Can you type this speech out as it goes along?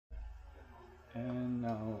And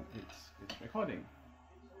now it's recording.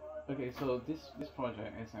 Okay, so this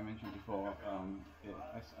project, as I mentioned before,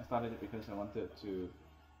 I started it because I wanted to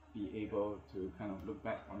be able to kind of look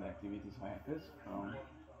back on the activities of hackers.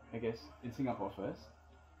 I guess in Singapore first,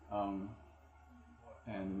 um,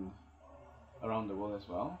 and around the world as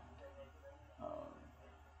well.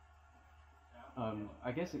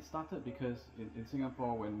 I guess it started because in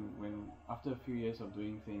Singapore, when after a few years of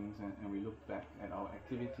doing things and we looked back at our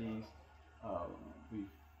activities, um,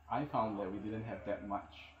 I found that we didn't have that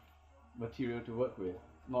much material to work with,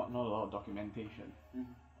 not a lot of documentation.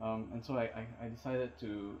 And so I decided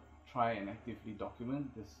to try and actively document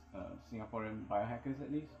this Singaporean biohackers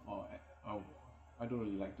at least, or I don't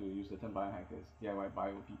really like to use the term biohackers, DIY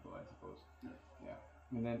bio people, I suppose. Yeah.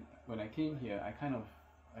 And then when I came here, I kind of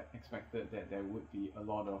expected that there would be a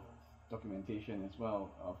lot of documentation as well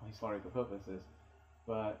for historical purposes.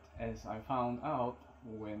 But as I found out,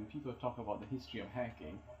 when people talk about the history of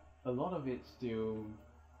hacking, a lot of it still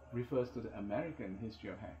refers to the American history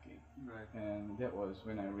of hacking. Right. And that was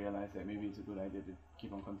when I realized that maybe it's a good idea to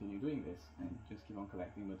keep on continue doing this and just keep on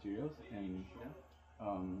collecting materials and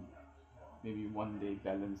maybe one day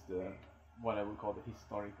balance the what I would call the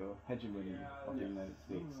historical hegemony of the United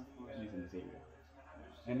States, at least in this area.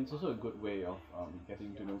 And it's also a good way of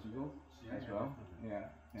getting to know people as well. Yeah.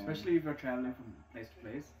 Especially if you're traveling from place to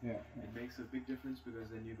place. Yeah. It makes a big difference because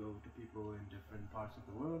then you go to people in different parts of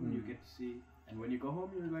the world and you get to see. And when you go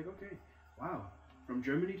home, you're like, okay, wow, from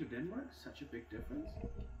Germany to Denmark, such a big difference.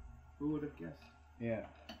 Who would have guessed? Yeah.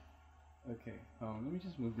 Okay. Let me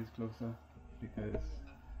just move this closer because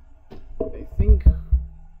I think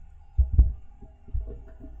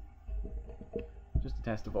just to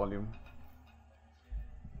test the volume.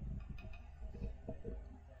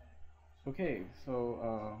 Okay,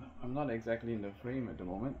 so I'm not exactly in the frame at the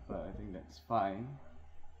moment, but I think that's fine.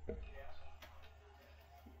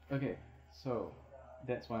 Okay, so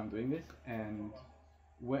that's why I'm doing this, and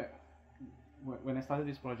when I started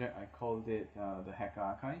this project, I called it the Hacker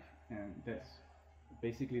Archive, and that's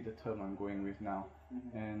basically the term I'm going with now.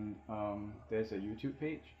 And there's a YouTube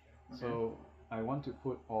page, so I want to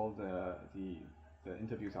put all the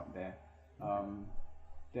interviews up there.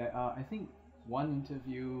 There are, I think, one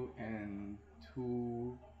interview and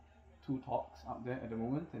two talks up there at the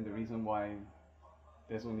moment, and the reason why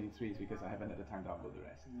there's only 3 is because I haven't had the time to upload the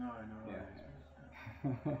rest. No, I know.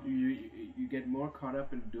 Yeah. You get more caught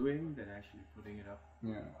up in doing than actually putting it up.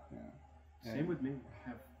 Yeah. Same with me. I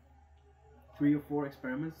have 3 or 4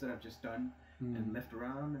 experiments that I've just done and left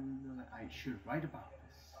around, and I'm like, I should write about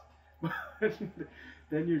this. But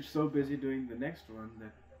then you're so busy doing the next one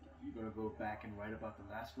that you're gonna go back and write about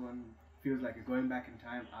the last one. Feels like you're going back in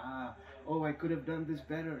time. I could have done this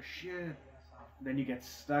better. Shit. Then you get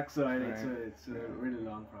stuck. So it's a really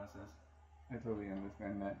long process. I totally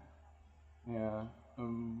understand that. Yeah.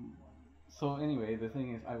 So anyway, the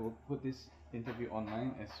thing is, I will put this interview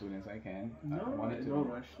online as soon as I can. No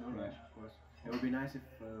rush, of course. It would be nice if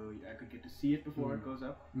I could get to see it before it goes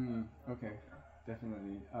up. Okay.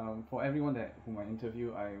 Definitely. For everyone whom I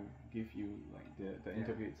interview, I give you like the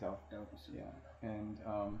interview itself. That would be super. Yeah. And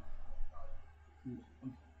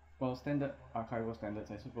well, standard archival standards,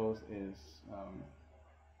 I suppose, is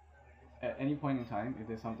at any point in time, if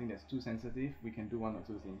there's something that's too sensitive, we can do one or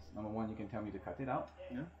two things. Number one, you can tell me to cut it out,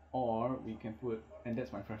 or we can put, and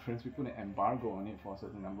that's my preference, we put an embargo on it for a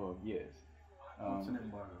certain number of years. What's an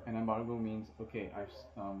embargo? An embargo means, okay,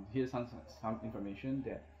 here's some information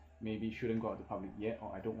that maybe shouldn't go out to the public yet,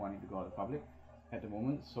 or I don't want it to go out to the public at the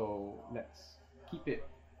moment, so let's keep it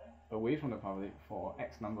away from the public for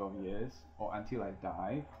X number of years or until I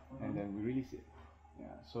die, and then we release it. Yeah,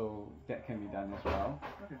 so that can be done as well.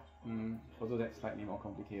 Okay. Although that's slightly more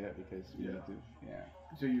complicated because we need to. Yeah.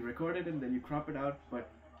 So you record it and then you crop it out, but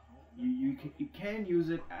you can use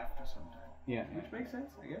it after some time. Yeah. Which makes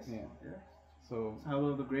sense, I guess. Yeah. So how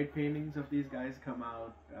will the great paintings of these guys come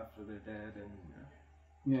out after they're dead and?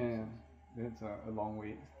 Yeah, that's a long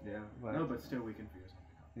wait. Yeah. But still we can figure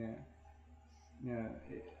something out. Yeah.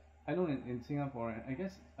 I know in Singapore, and I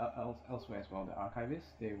guess elsewhere as well, the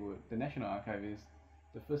archivists, the national archivists,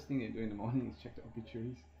 the first thing they do in the morning is check the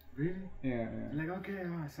obituaries. Really? Yeah. Like, okay,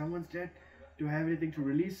 someone's dead. Do I have anything to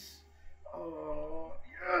release? Oh,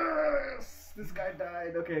 yes! This guy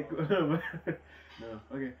died. Okay, cool. No.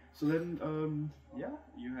 Okay, so then,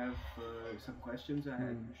 you have some questions.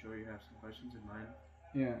 I'm sure you have some questions in mind.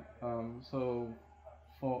 Yeah. So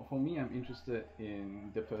for me, I'm interested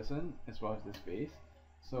in the person as well as the space.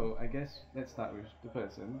 So I guess let's start with the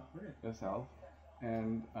person, yourself,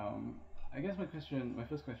 and I guess my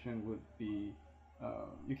first question would be,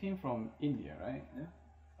 you came from India, right?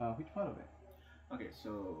 Yeah. Which part of it?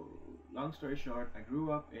 so long story short, I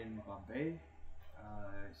grew up in Bombay.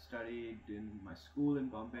 I studied in my school in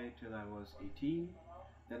Bombay till I was 18.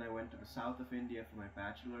 Then I went to the south of India for my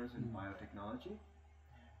bachelor's in biotechnology.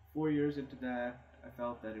 4 years into that, I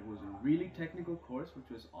felt that it was a really technical course, which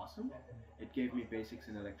was awesome. It gave me basics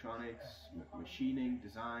in electronics, machining,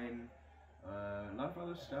 design, a lot of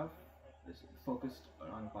other stuff. Focused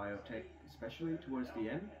on biotech, especially towards the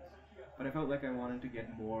end. But I felt like I wanted to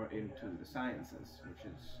get more into the sciences, which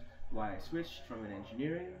is why I switched from an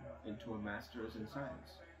engineering into a master's in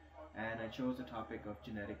science. And I chose the topic of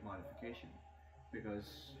genetic modification, because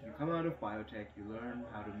you come out of biotech, you learn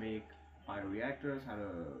how to make bioreactors,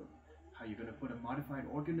 how you're going to put a modified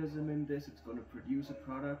organism in this, it's going to produce a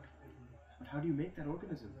product. But how do you make that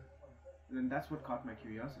organism? And then that's what caught my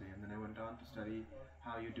curiosity, and then I went on to study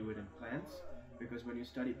how you do it in plants, because when you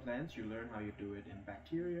study plants, you learn how you do it in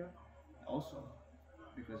bacteria also,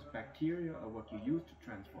 because bacteria are what you use to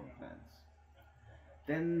transform plants.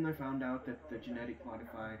 Then I found out that the genetic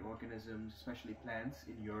modified organisms, especially plants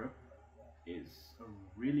in Europe, is a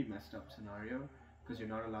really messed up scenario, because you're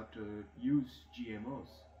not allowed to use GMOs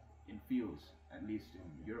in fields, at least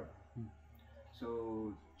in Europe.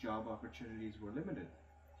 So job opportunities were limited.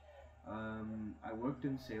 I worked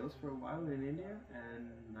in sales for a while in India,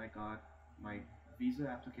 and I got my visa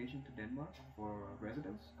application to Denmark for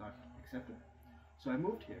residence got accepted. So I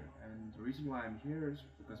moved here, and the reason why I'm here is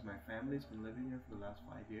because my family's been living here for the last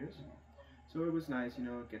 5 years. So it was nice,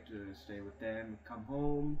 get to stay with them, come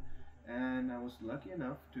home, and I was lucky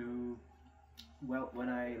enough to, well, when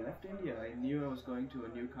I left India, I knew I was going to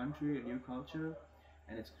a new country, a new culture,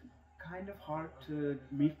 and it's kind of hard to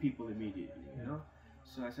meet people immediately,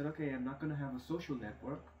 So I said, okay, I'm not going to have a social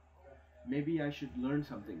network. Maybe I should learn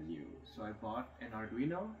something new. So I bought an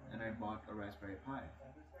Arduino and I bought a Raspberry Pi.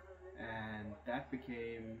 And that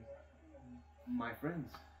became my friends.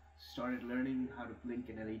 Started learning how to blink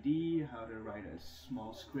an LED, how to write a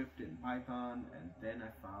small script in Python, and then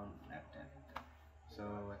I found Labitat. So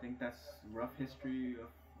I think that's a rough history of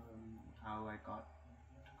how I got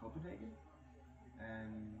to Copenhagen.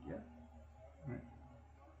 And yeah. Right.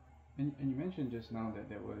 And you mentioned just now that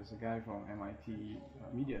there was a guy from MIT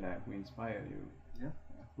Media Lab who inspired you. Yeah.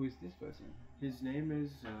 Who is this person? His name is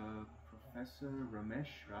Professor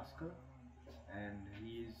Ramesh Raska, and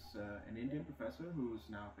he's an Indian professor who's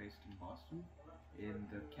now based in Boston in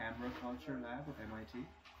the Camera Culture Lab of MIT.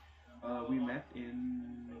 We met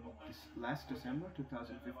in last December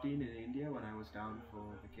 2015 in India when I was down for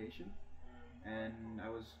vacation, and I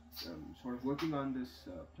was sort of working on this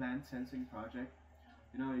plant sensing project.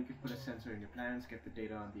 You could put a sensor in your plants, get the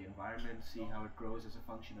data on the environment, see how it grows as a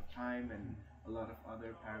function of time and a lot of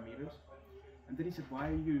other parameters. And then he said, why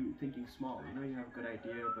are you thinking small? You have a good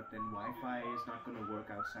idea, but then Wi-Fi is not going to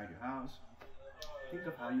work outside your house. Think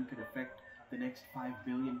of how you can affect the next 5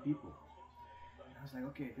 billion people. And I was like,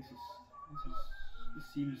 okay, this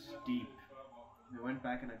seems deep. And I went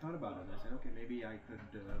back and I thought about it. I said, okay, maybe I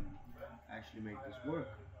could actually make this work.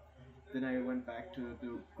 Then I went back to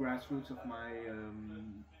the grassroots of my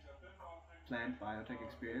plant biotech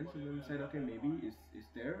experience, and then said, okay, maybe is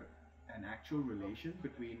there an actual relation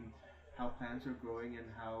between how plants are growing and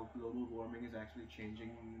how global warming is actually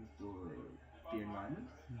changing the environment?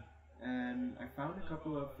 And I found a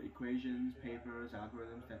couple of equations, papers,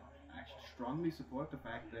 algorithms that actually strongly support the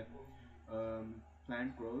fact that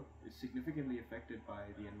plant growth is significantly affected by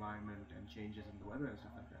the environment and changes in the weather and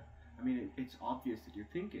stuff like that. I mean, it's obvious that you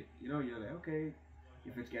think it. You're like, okay,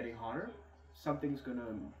 if it's getting hotter, something's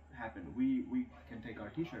gonna happen. We can take our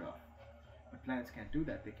t-shirt off, but plants can't do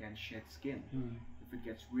that. They can't shed skin. If it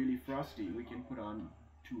gets really frosty, we can put on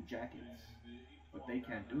 2 jackets, but they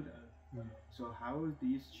can't do that. So how are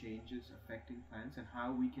these changes affecting plants, and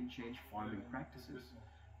how we can change farming practices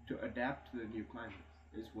to adapt to the new climate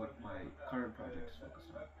is what my current project is focused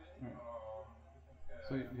on.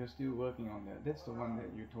 So you're still working on that. That's the one that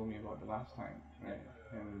you told me about the last time, right?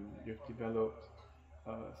 And you've developed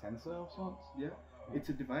a sensor of sorts? Yeah, it's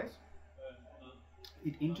a device.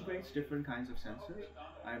 It integrates different kinds of sensors.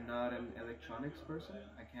 I'm not an electronics person.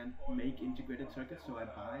 I can't make integrated circuits, so I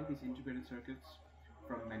buy these integrated circuits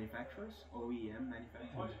from manufacturers, OEM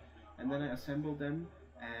manufacturers, and then I assemble them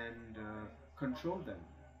and control them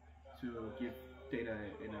to give data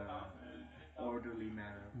in an orderly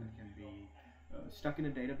manner that can be stuck in a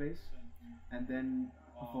database, and then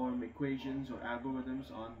perform equations or algorithms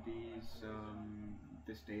on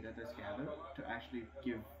this data that's gathered to actually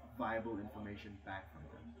give viable information back from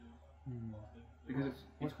them. Because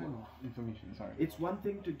what kind of information? Sorry. It's one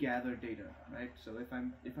thing to gather data, right? So if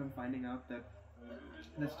I'm finding out that,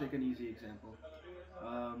 let's take an easy example.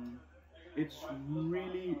 It's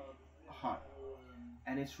really hot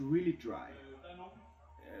and it's really dry.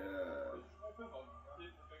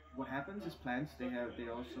 What happens is plants they have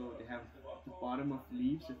the bottom of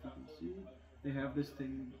leaves, if you can see, they have this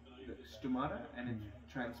thing, the stomata, and it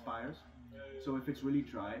transpires. So if it's really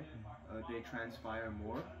dry, they transpire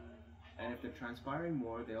more, and if they're transpiring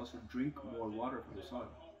more, they also drink more water from the soil.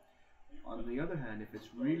 On the other hand, if it's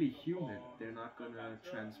really humid, they're not gonna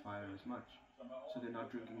transpire as much, so they're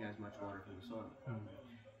not drinking as much water from the soil.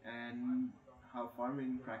 And how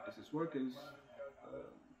farming practices work is,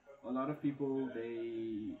 a lot of people,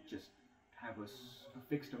 they just have a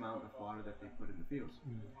fixed amount of water that they put in the fields.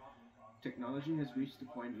 Technology has reached the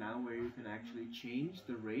point now where you can actually change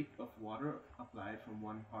the rate of water applied from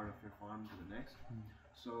one part of your farm to the next.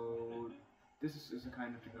 So this is a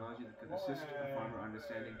kind of technology that can assist a farmer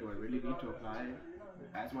understanding, do I really need to apply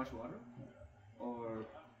as much water? Or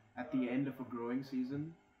at the end of a growing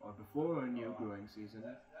season, or before a new growing season,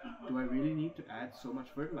 do I really need to add so much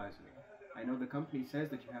fertilizer? I know the company says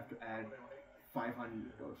that you have to add 500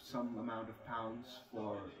 or some amount of pounds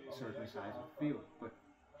for a certain size of field, but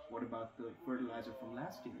what about the fertilizer from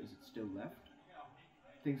last year? Is it still left?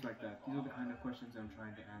 Things like that. These are the kind of questions I'm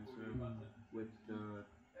trying to answer with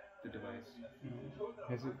the device.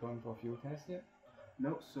 Has it gone for field test yet?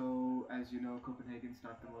 No, so as you know, Copenhagen's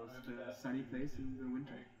not the most sunny place in the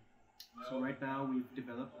winter. So right now we've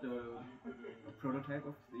developed a prototype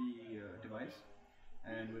of the device,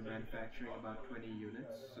 and we're manufacturing about 20 units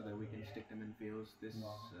so that we can stick them in fields this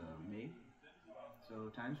May. So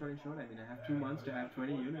time's running short. I mean, I have 2 months to have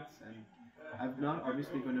 20 units, and I'm not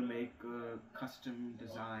obviously going to make a custom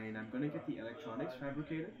design. I'm going to get the electronics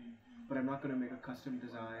fabricated, but I'm not going to make a custom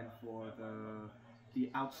design for the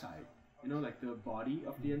outside. You know, like the body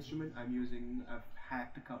of the instrument. I've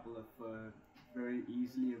hacked a couple of very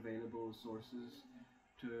easily available sources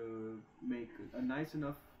to make a nice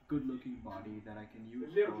enough, good-looking body that I can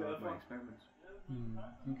use for my experiments.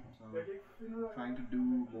 Okay. So, trying to do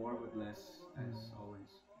more with less, as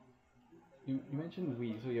always. You mentioned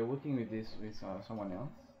we, so you're working with this with someone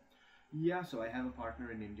else? Yeah, so I have a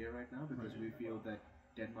partner in India right now because we feel that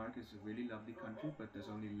Denmark is a really lovely country, but there's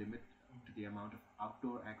only limit to the amount of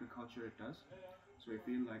outdoor agriculture it does. So I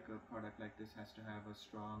feel like a product like this has to have a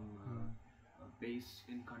strong base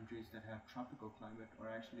in countries that have tropical climate or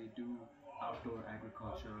actually do outdoor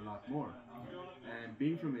agriculture a lot more. And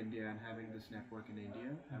being from India and having this network in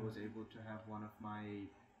India, I was able to have one of my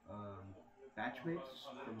batchmates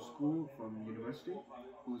from school, from university,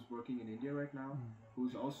 who's working in India right now,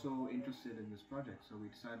 who's also interested in this project. So we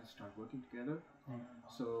decided to start working together.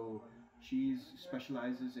 So she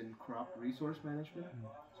specializes in crop resource management.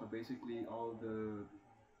 So basically all the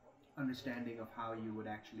understanding of how you would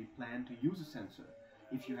actually plan to use a sensor.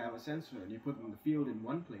 If you have a sensor and you put it in the field in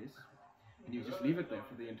one place and you just leave it there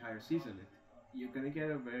for the entire season, you're going to get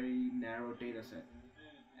a very narrow data set.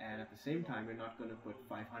 And at the same time, you're not going to put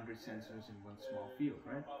 500 sensors in one small field,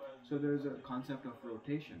 right? So there's a concept of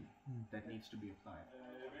rotation that needs to be applied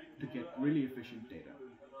to get really efficient data.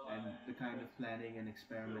 And the kind of planning and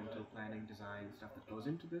experimental planning design stuff that goes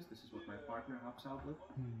into this is what my partner helps out with,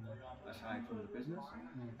 aside from the business.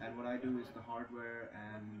 And what I do is the hardware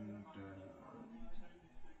and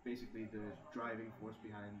basically the driving force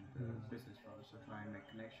behind the business for us. So try and make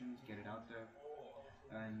connections, get it out there,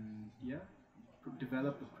 and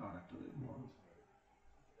develop the product a little more.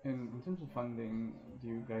 And in terms of funding, do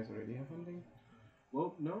you guys already have funding?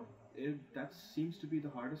 Well, no. That seems to be the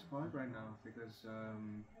hardest part right now because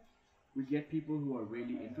we get people who are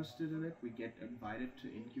really interested in it. We get invited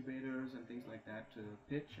to incubators and things like that to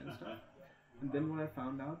pitch and stuff. And then what I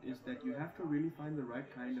found out is that you have to really find the right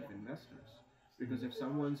kind of investors. Because if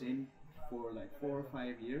someone's in for like 4 or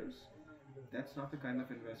 5 years, that's not the kind of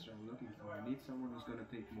investor I'm looking for. I need someone who's going to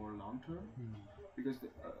think more long term. Because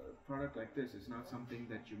a product like this is not something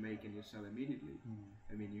that you make and you sell immediately.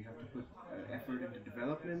 I mean, you have to put effort into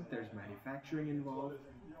development. There's manufacturing involved.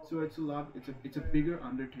 So it's a lot. It's a bigger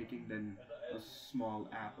undertaking than a small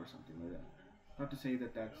app or something like that. Not to say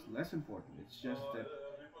that that's less important. It's just that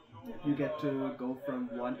you get to go from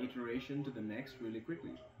one iteration to the next really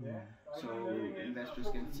quickly. So investors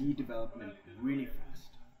can see development really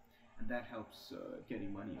fast, and that helps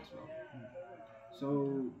getting money as well.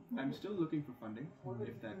 So I'm still looking for funding.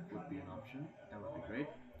 If that would be an option, that would be great.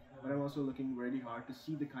 But I'm also looking really hard to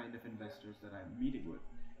see the kind of investors that I'm meeting with.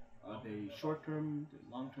 Are they short-term,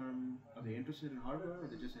 long-term? Are they interested in hardware? Or are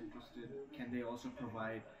they just interested? Can they also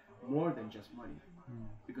provide more than just money?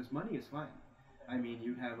 Because money is fine. I mean,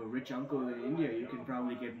 you have a rich uncle in India, you can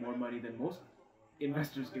probably get more money than most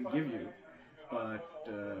investors can give you. But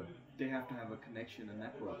they have to have a connection, a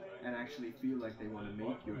network, and actually feel like they want to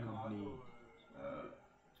make your company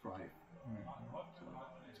thrive. So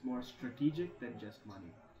it's more strategic than just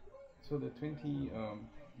money. So the 20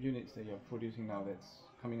 units that you're producing now, that's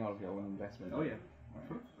coming out of your own investment? Oh yeah,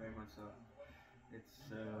 right. Very much so. It's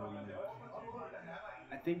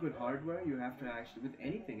I think with hardware you have to actually, with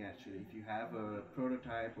anything actually, if you have a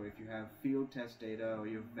prototype or if you have field test data or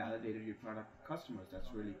you've validated your product with customers, that's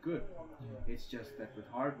really good. Yeah. It's just that with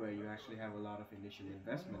hardware you actually have a lot of initial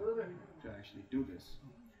investment to actually do this.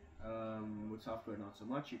 With software not so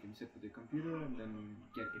much. You can sit with your computer and then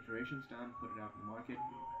get iterations done, put it out in the market.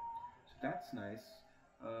 So that's nice.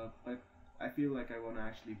 But I feel like I want to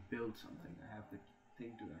actually build something. I have the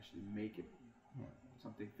thing to actually make it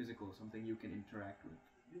something physical, something you can interact with,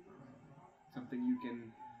 something you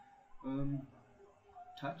can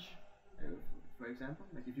touch, for example.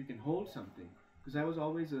 Like if you can hold something, because I was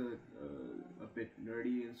always a bit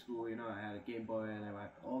nerdy in school, you know. I had a Game Boy and I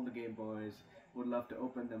had all the Game Boys, would love to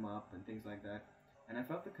open them up and things like that. And I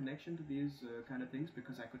felt the connection to these kind of things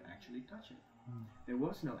because I could actually touch it. There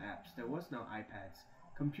was no apps, there was no iPads.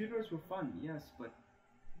 Computers were fun, yes, but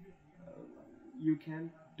you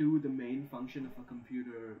can't do the main function of a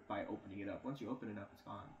computer by opening it up. Once you open it up, it's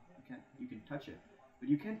gone. You can touch it, but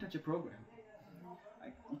you can't touch a program.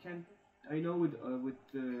 You can't. I know with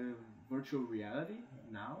virtual reality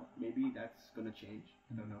now, maybe that's gonna change.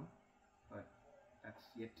 I don't know, but that's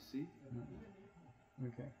yet to see.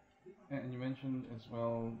 Okay. And you mentioned as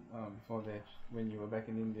well before that when you were back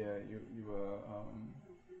in India, you were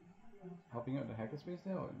helping out the hackerspace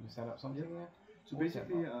there, or you set up something there? So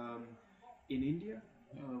basically, in India,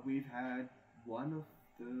 we've had one of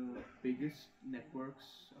the biggest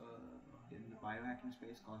networks in the biohacking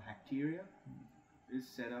space called Hackteria. Is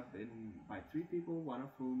set up by 3 people, one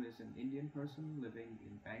of whom is an Indian person living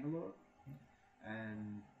in Bangalore.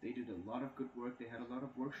 And they did a lot of good work. They had a lot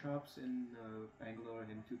of workshops in Bangalore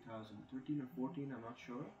in 2013 or 14, I'm not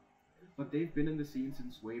sure. But they've been in the scene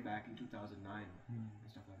since way back in 2009 and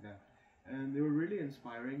stuff like that. And they were really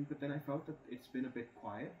inspiring, but then I felt that it's been a bit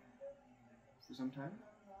quiet for some time.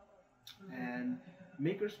 And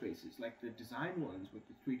makerspaces, like the design ones with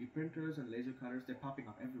the 3D printers and laser cutters, they're popping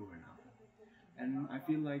up everywhere now. And I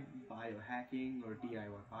feel like biohacking or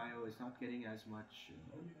DIY bio is not getting as much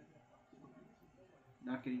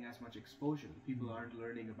exposure. People aren't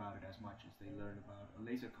learning about it as much as they learn about a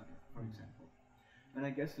laser cutter, for example. And I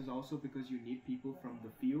guess it's also because you need people from the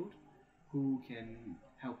field who can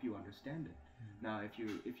help you understand it. Now, if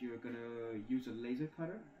you're gonna use a laser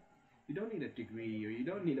cutter, you don't need a degree or you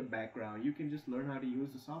don't need a background. You can just learn how to use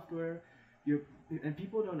the software. And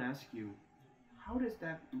people don't ask you, how does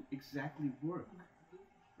that exactly work?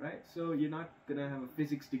 Right? So you're not gonna have a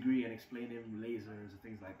physics degree and explain him lasers or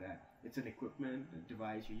things like that. It's an equipment, a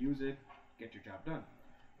device, you use it, get your job done.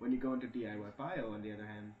 When you go into DIY bio, on the other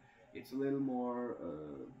hand, it's a little more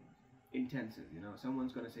intensive, you know.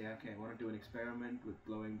 Someone's gonna say, okay, I want to do an experiment with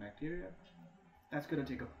glowing bacteria. That's gonna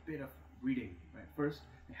take a bit of reading, right? First,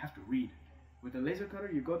 they have to read. With a laser cutter,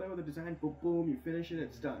 you go there with a design, boom, boom, you finish it,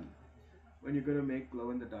 it's done. When you're gonna make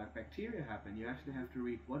glow-in-the-dark bacteria happen, you actually have to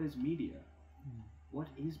read, what is media? What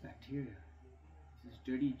is bacteria? These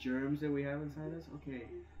dirty germs that we have inside us? Okay,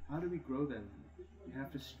 how do we grow them? You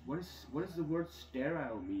have to, what does the word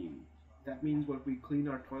sterile mean? That means what we clean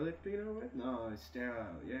our toilet cleaner with? No, it's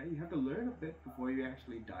sterile. Yeah, you have to learn a bit before you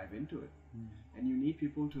actually dive into it. And you need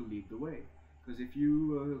people to lead the way. Because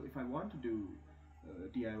if I want to do a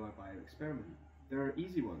DIY bio experiment, there are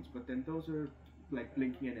easy ones, but then those are like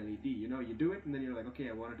blinking an LED. You know, you do it and then you're like, okay,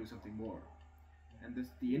 I want to do something more. And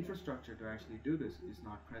the infrastructure to actually do this is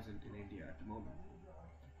not present in India at the moment.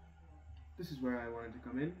 This is where I wanted to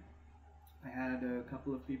come in. I had a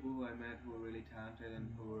couple of people who I met who were really talented and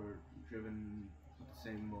who were driven with the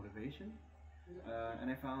same motivation.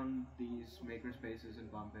 And I found these makerspaces in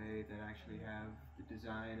Bombay that actually have the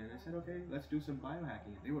design, and I said, okay, let's do some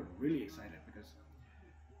biohacking. And they were really excited because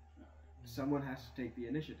someone has to take the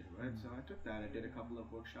initiative, right? So I took that. I did a couple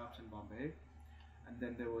of workshops in Bombay. And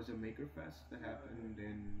then there was a Maker Fest that happened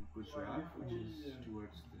in Gujarat, which is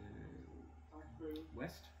towards the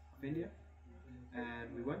west of India.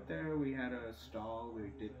 And we went there, we had a stall, we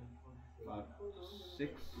did about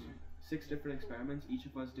six different experiments. Each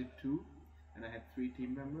of us did 2, and I had 3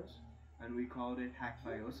 team members. And we called it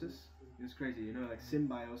Hackbiosis. It was crazy, you know, like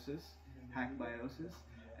symbiosis, hackbiosis.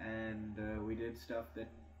 And we did stuff that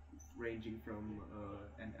ranging from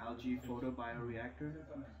an algae photobioreactor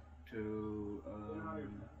to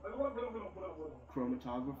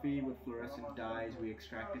chromatography with fluorescent dyes. We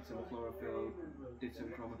extracted some chlorophyll, did some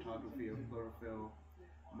chromatography of chlorophyll.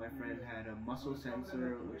 My friend had a muscle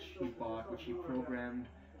sensor which he bought, which he programmed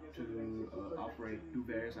to do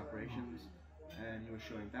various operations, and he was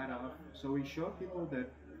showing that off. So we showed people that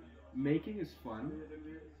making is fun,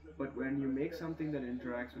 but when you make something that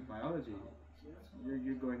interacts with biology,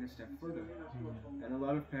 you're going a step further. And a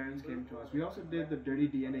lot of parents came to us. We also did the dirty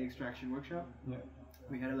DNA extraction workshop. Yeah.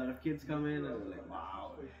 We had a lot of kids come in and they were like,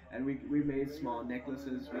 wow. And we made small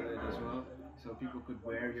necklaces with it as well, so people could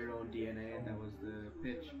wear your own DNA, and that was the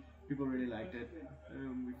pitch. People really liked it.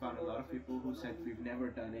 We found a lot of people who said we've never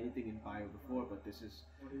done anything in bio before, but it's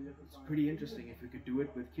pretty interesting. If we could do it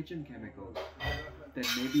with kitchen chemicals, then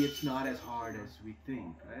maybe it's not as hard as we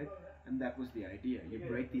think, right? And that was the idea. You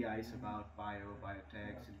break the ice about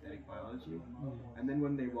biotech, synthetic biology, and then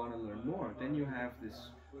when they want to learn more, then you have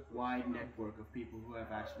this wide network of people who have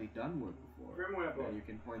actually done work before, and you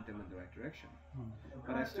can point them in the right direction.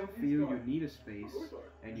 But I still feel you need a space,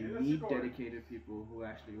 and you need dedicated people who are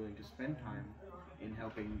actually willing to spend time in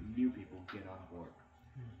helping new people get on board.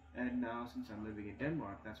 And now, since I'm living in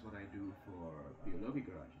Denmark, that's what I do for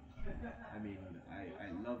Biologigaragen. I mean,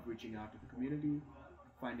 I love reaching out to the community,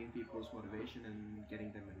 finding people's motivation and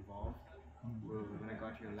getting them involved. When I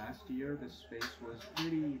got here last year, the space was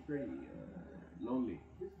pretty lonely.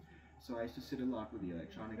 So I used to sit a lot with the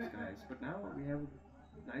electronics guys, but now we have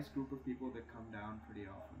a nice group of people that come down pretty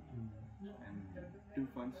often and do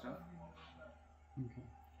fun stuff. Okay.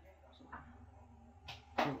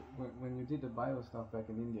 So when you did the bio stuff back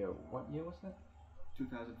in India, what year was that?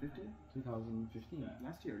 2015?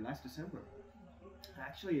 2015. Last December.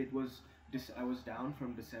 Actually, it was I was down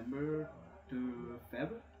from December to Feb.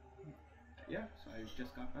 Yeah, so I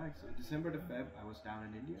just got back. So December to Feb, I was down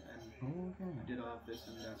in India, and I did all of this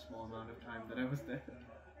in that small amount of time that I was there.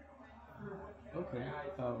 Okay,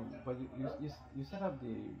 but you set up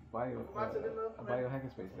the bio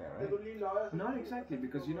hackerspace there, right? Not exactly,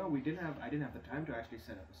 because I didn't have the time to actually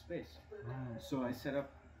set up a space. So I set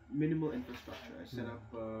up minimal infrastructure. I set up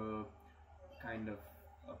kind of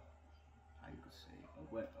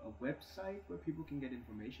a website where people can get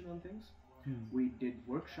information on things. We did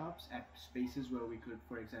workshops at spaces where we could,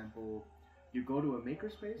 for example, you go to a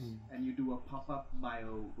makerspace and you do a pop-up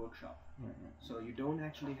bio workshop. So you don't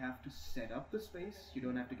actually have to set up the space, you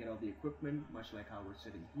don't have to get all the equipment, much like how we're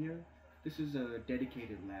sitting here. This is a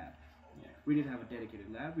dedicated lab. We didn't have a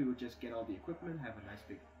dedicated lab, we would just get all the equipment, have a nice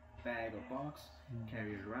big bag or box,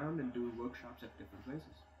 carry it around and do workshops at different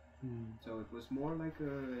places. So it was more like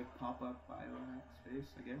a pop-up biohack space,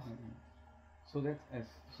 I guess. So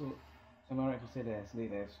am I right to say that as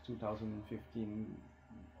late as 2015,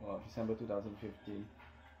 December 2015,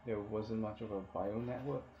 there wasn't much of a bio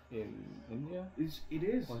network in India? It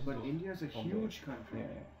is, but India is a huge country.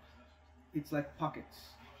 It's like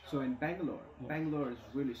pockets. So in Bangalore, Bangalore is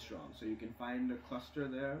really strong. So you can find a cluster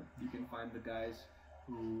there. You can find the guys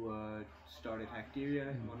who started Hackteria.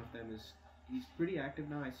 One of them he's pretty active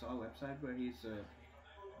now. I saw a website where he's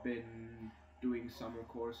been doing summer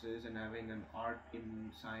courses and having an art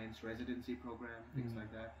in science residency program, things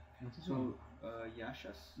like that. So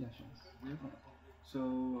Yashas. Yeah.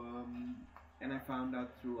 So and I found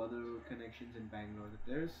out through other connections in Bangalore that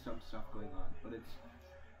there's some stuff going on, but it's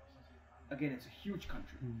a huge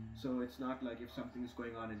country. So it's not like if something's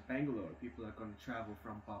going on in Bangalore, people are going to travel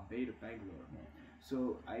from Bombay to Bangalore.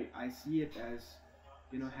 So I see it as,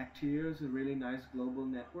 Hackteria is a really nice global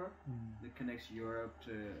network that connects Europe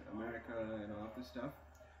to America and all of this stuff.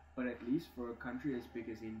 But at least for a country as big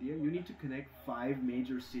as India, you need to connect 5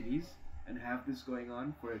 major cities and have this going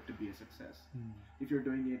on for it to be a success. If you're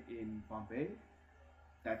doing it in Bombay,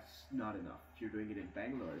 that's not enough. If you're doing it in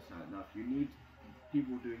Bangalore, it's not enough. You need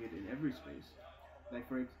people doing it in every space. Like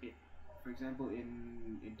for example,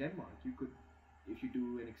 in Denmark, you could, if you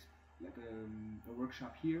do a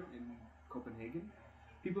workshop here in Copenhagen,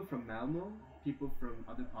 people from Malmo, people from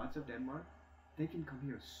other parts of Denmark, they can come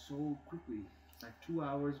here so quickly. It's like 2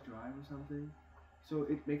 hours drive or something. So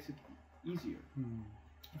it makes it easier.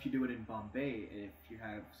 If you do it in Bombay, if you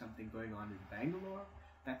have something going on in Bangalore,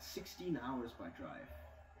 that's 16 hours by drive.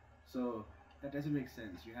 So that doesn't make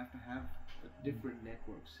sense. You have to have a different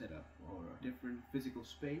network set up or a different physical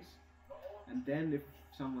space. And then if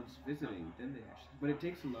someone's visiting, then they actually... But it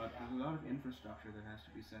takes a lot. There's a lot of infrastructure that has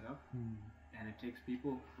to be set up. And it takes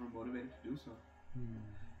people who are motivated to do so.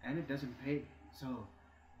 And it doesn't pay. So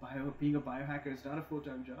being a biohacker is not a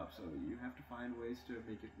full-time job. So you have to find ways to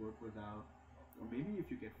make it work without... Or maybe if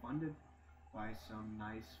you get funded by some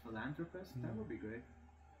nice philanthropist, that would be great.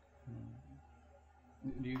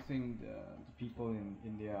 Do you think the people in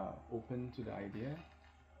India are open to the idea?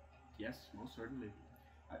 Yes, most certainly.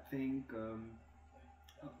 I think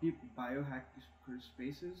biohacker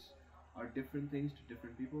spaces are different things to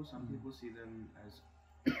different people. Some people see them as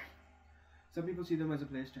some people see them as a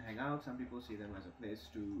place to hang out. Some people see them as a place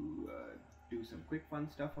to do some quick fun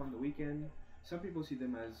stuff on the weekend. Some people see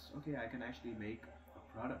them as, okay, I can actually make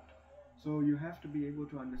a product. So you have to be able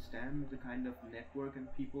to understand the kind of network and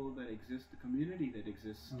people that exist, the community that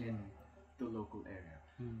exists in the local area.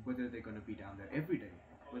 Whether they're going to be down there every day,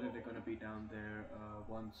 whether they're going to be down there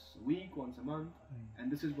once a week, once a month.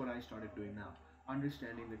 And this is what I started doing now,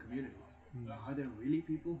 understanding the community. Are there really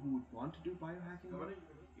people who would want to do biohacking?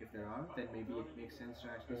 If there are, then maybe it makes sense to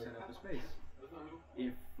actually set up a space.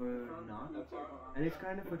 If not, and it's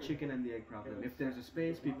kind of a chicken and the egg problem. If there's a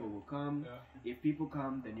space, people will come. If people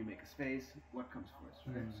come, then you make a space. What comes first,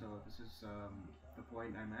 right? So this is the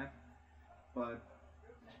point I'm at. But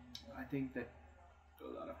I think that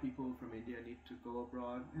a lot of people from India need to go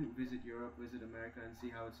abroad, visit Europe, visit America, and see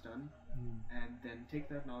how it's done, and then take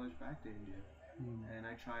that knowledge back to India. And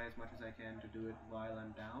I try as much as I can to do it while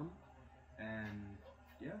I'm down, and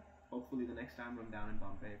yeah, hopefully the next time I'm down in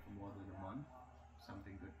Bombay for more than a month,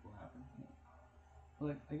 something good will happen.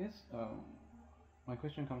 Well, I guess my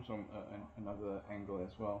question comes from another angle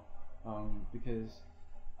as well, because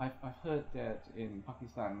I've heard that in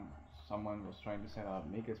Pakistan someone was trying to set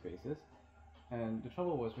up makerspaces, and the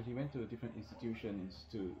trouble was when he went to different institutions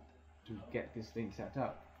to get this thing set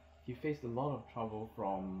up, he faced a lot of trouble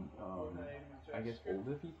from I guess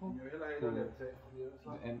older people,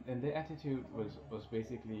 and their attitude was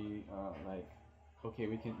basically like, okay,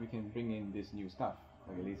 we can bring in this new stuff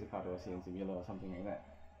like a laser cutter or CNC miller or something like that,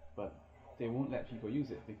 but they won't let people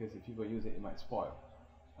use it because if people use it, it might spoil.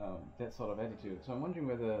 That sort of attitude. So I'm wondering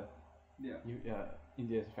whether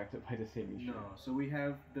India is affected by the same issue. No, so we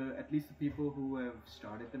have at least the people who have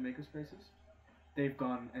started the makerspaces, they've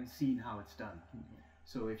gone and seen how it's done.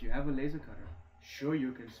 So if you have a laser cutter, sure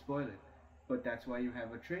you can spoil it, but that's why you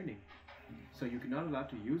have a training. So you're not allowed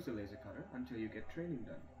to use the laser cutter until you get training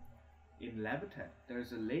done. In Labitat,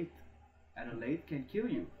 there's a lathe, and a lathe can kill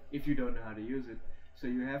you if you don't know how to use it. So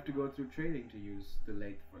you have to go through training to use the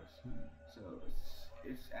lathe first. So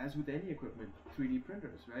it's as with any equipment, 3D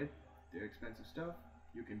printers, right? They're expensive stuff.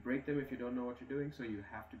 You can break them if you don't know what you're doing, so you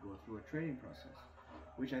have to go through a training process,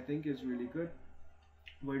 which I think is really good.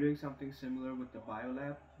 We're doing something similar with the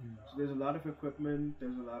biolab. So there's a lot of equipment,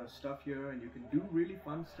 there's a lot of stuff here, and you can do really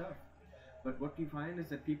fun stuff. But what we find is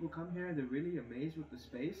that people come here, they're really amazed with the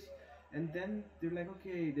space, and then they're like,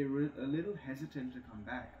 okay, they're a little hesitant to come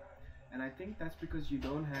back. And I think that's because you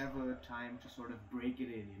don't have a time to sort of break it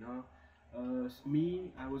in, you know.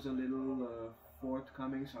 Me, I was a little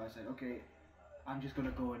forthcoming, so I said, okay, I'm just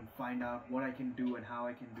gonna go and find out what I can do and how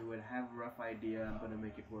I can do it, have a rough idea, I'm gonna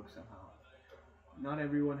make it work somehow. Not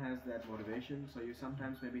everyone has that motivation, so you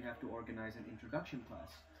sometimes maybe have to organize an introduction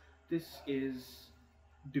class. This is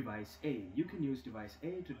device A. You can use device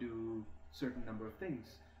A to do certain number of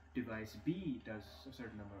things. Device B does a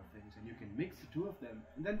certain number of things, and you can mix the two of them,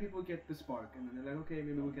 and then people get the spark, and then they're like, okay,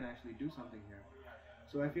 maybe we can actually do something here.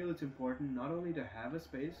 So I feel it's important not only to have a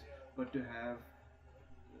space, but to have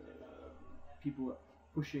people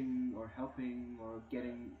pushing or helping or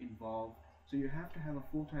getting involved. So you have to have a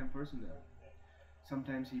full-time person there.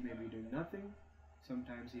 Sometimes he may be doing nothing,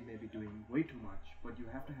 sometimes he may be doing way too much, but you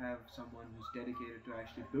have to have someone who's dedicated to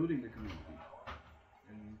actually building the community.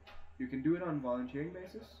 And you can do it on volunteering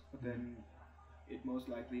basis, but then it most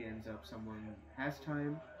likely ends up someone has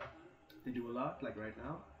time, they do a lot, like right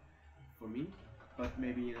now, for me, but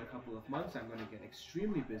maybe in a couple of months I'm going to get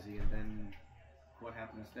extremely busy, and then what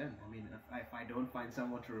happens then? I mean, if I don't find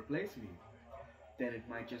someone to replace me, then it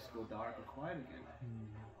might just go dark or quiet again.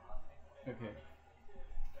 Okay.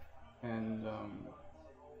 And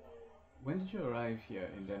when did you arrive here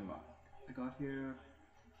in Denmark? I got here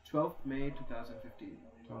 12th May 2015.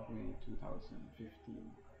 12th May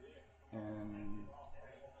 2015. And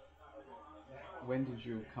when did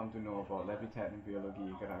you come to know about Labitat and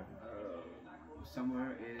Biologigaragen?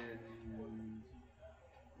 Somewhere in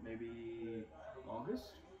maybe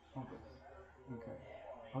August. Okay.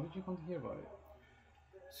 How did you come to hear about it?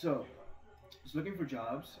 So, I was looking for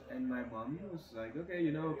jobs, and my mom was like, okay,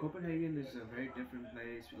 you know, Copenhagen is a very different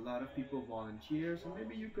place. A lot of people volunteer, so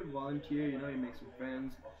maybe you could volunteer, you know, you make some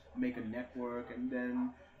friends, make a network, and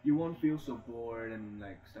then you won't feel so bored and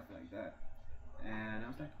like stuff like that. And I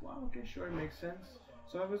was like, wow, okay, sure, it makes sense.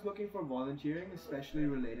 So I was looking for volunteering, especially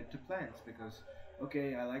related to plants, because,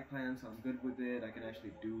 okay, I like plants, I'm good with it, I can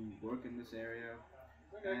actually do work in this area.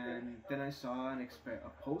 And then I saw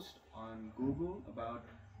a post on Google about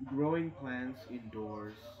growing plants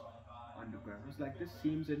indoors underground. I was like, this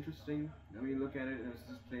seems interesting. Let me look at it. There was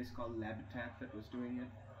this place called Labitat that was doing it.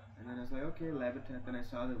 And then I was like, okay, Labitat. Then I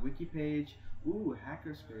saw the wiki page. Ooh,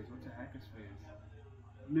 hackerspace. What's a hackerspace?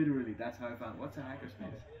 Literally, that's how I found what's a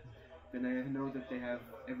hackerspace. Then I know that they have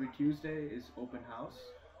every Tuesday is open house.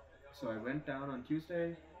 So I went down on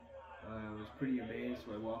Tuesday. I was pretty amazed.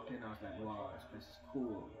 So I walked in. I was like, wow, this place is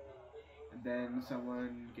cool. And then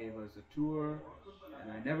someone gave us a tour,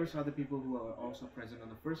 and I never saw the people who were also present on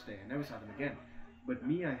the first day. I never saw them again. But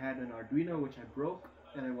me, I had an Arduino which I broke,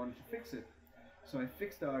 and I wanted to fix it. So I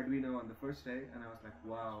fixed the Arduino on the first day, and I was like,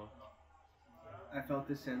 wow. I felt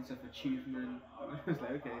this sense of achievement. I was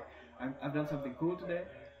like, okay, I've done something cool today.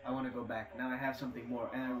 I want to go back. Now I have something more,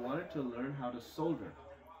 and I wanted to learn how to solder,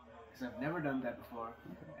 because I've never done that before,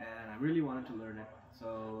 and I really wanted to learn it.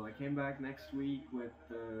 So I came back next week with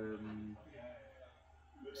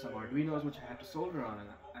some Arduinos which I had to solder on,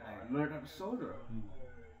 and I learned how to solder.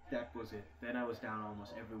 That was it. Then I was down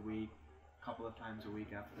almost every week, a couple of times a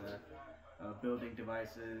week after that, building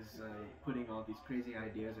devices, putting all these crazy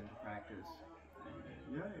ideas into practice.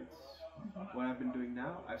 And yeah, it's what I've been doing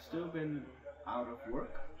now. I've still been out of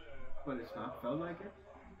work, but it's not felt like it,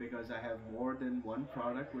 because I have more than one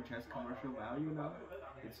product which has commercial value now.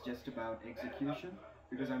 It's just about execution,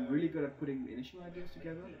 because I'm really good at putting initial ideas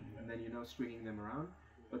together and then, stringing them around.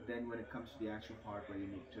 But then when it comes to the actual part where you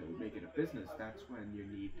need to make it a business, that's when you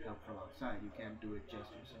need help from outside. You can't do it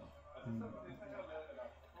just yourself.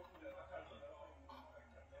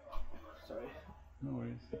 Sorry. No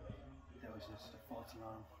worries. That was just a false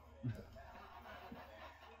alarm.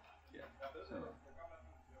 Yeah. So.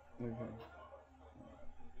 Okay.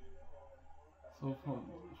 So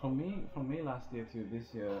from me last year to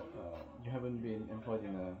this year, you haven't been employed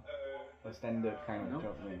in a standard kind of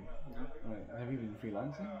job, right? No. Right. Have you been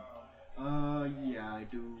freelancing? Yeah, I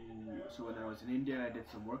do. So when I was in India, I did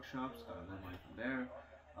some workshops, got a little money from there.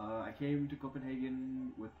 I came to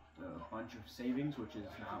Copenhagen with a bunch of savings, which is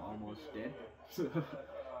now almost dead. So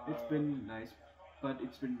it's been nice, but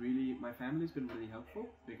it's been really, my family's been really helpful,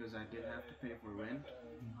 because I didn't have to pay for rent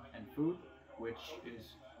and food, which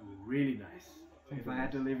is really nice. If I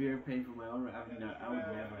had to live here paying for my own rent, I would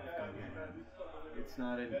never have come here. It's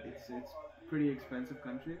not it's pretty expensive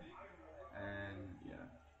country, and yeah.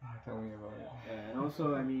 Tell me about it. And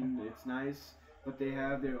also, I mean, it's nice, but they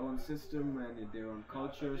have their own system and their own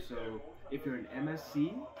culture. So if you're an MSc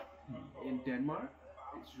in Denmark,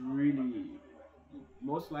 it's really,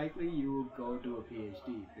 most likely you will go do a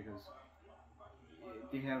PhD, because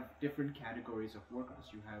they have different categories of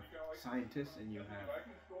workers. You have scientists and you have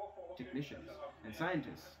technicians. And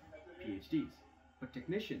scientists, PhDs, but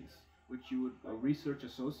technicians, which you would, or research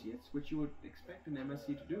associates, which you would expect an MSc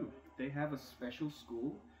to do. They have a special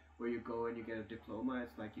school where you go and you get a diploma.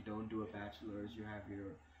 It's like you don't do a bachelor's, you have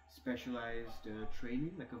your specialized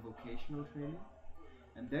training, like a vocational training.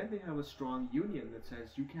 And then they have a strong union that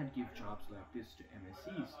says you can't give jobs like this to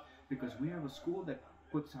MSCs, because we have a school that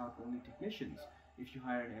puts out only technicians. If you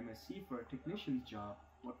hire an MSc for a technician's job,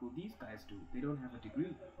 what will these guys do? They don't have a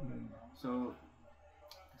degree. So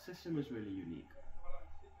the system is really unique.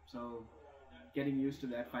 So getting used to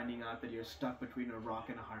that, finding out that you're stuck between a rock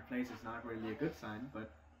and a hard place is not really a good sign,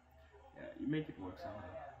 but yeah, you make it work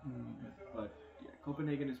somehow. But yeah,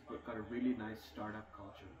 Copenhagen has got a really nice startup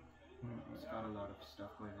culture. It's got a lot of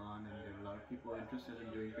stuff going on, and there are a lot of people interested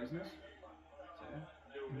in doing business. So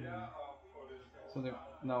yeah. So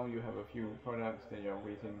now you have a few products that you're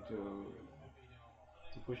waiting to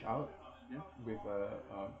push out. Yeah. With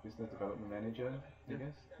a business development manager, I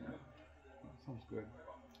guess. Yeah. Sounds good.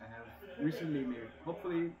 I have recently made,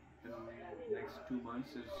 hopefully the next 2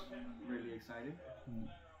 months is really exciting.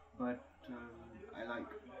 But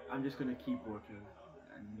I'm just gonna keep working,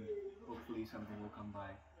 and hopefully something will come by.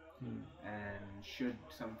 And should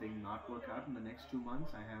something not work out in the next 2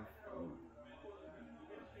 months, I have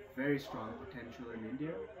very strong potential in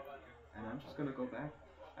India, and I'm just gonna go back.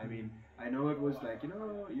 I mean, I know it was like,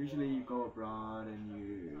 usually you go abroad and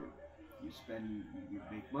you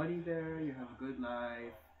make money there, you have a good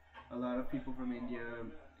life. A lot of people from India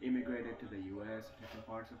immigrated to the US, different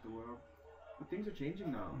parts of the world. But things are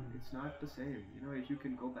changing now. It's not the same. If you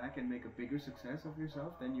can go back and make a bigger success of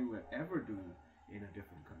yourself than you would ever do in a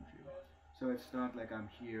different country. So it's not like I'm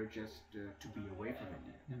here just to be away from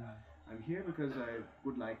India. I'm here because I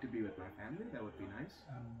would like to be with my family. That would be nice.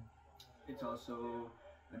 It's also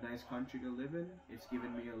a nice country to live in. It's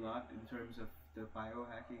given me a lot in terms of the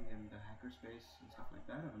biohacking and the hackerspace and stuff like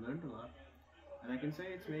that. I've learned a lot. And I can say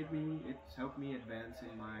it's helped me advance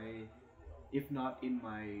in my, if not in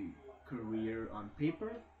my career on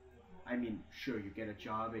paper. I mean, sure, you get a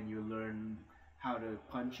job and you learn how to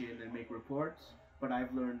punch in and make reports, but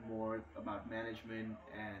I've learned more about management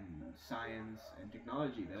and science and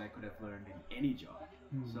technology that I could have learned in any job.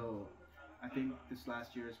 So I think this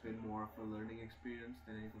last year has been more of a learning experience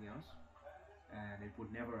than anything else, and it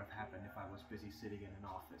would never have happened if I was busy sitting in an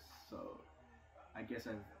office. So I guess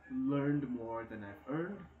I've learned more than I've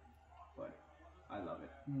earned, but I love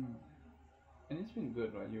it. And it's been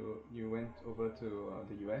good, right? You went over to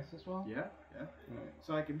the US as well? Yeah. Right.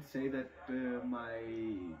 So I can say that my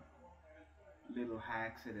little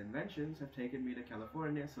hacks and inventions have taken me to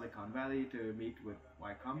California, Silicon Valley to meet with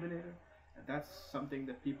Y Combinator. And that's something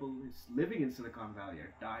that people who's living in Silicon Valley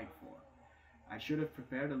are dying for. I should have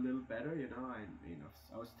prepared a little better,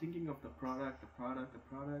 I was thinking of the product.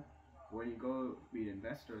 When you go meet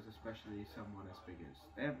investors, especially someone as big as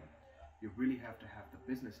them, you really have to have the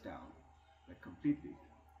business down, like completely.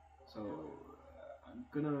 So I'm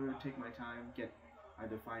gonna take my time,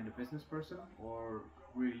 either find a business person or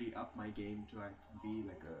really up my game to be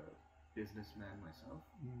like a businessman myself.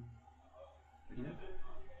 But yeah.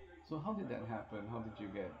 So how did that happen? How did you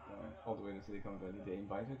get all the way to Silicon Valley? They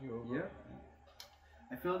invited you over? Yeah.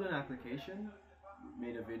 I filled an application,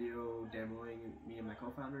 made a video demoing, me and my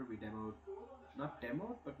co-founder, we gave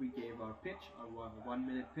our pitch, a 1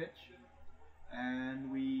 minute pitch,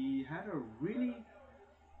 and we had a really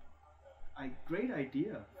great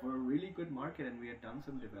idea for a really good market, and we had done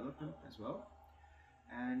some development as well,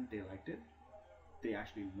 and they liked it. They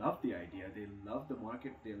actually loved the idea, they loved the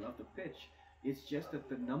market, they loved the pitch. It's just that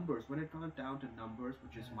the numbers, when it got down to numbers,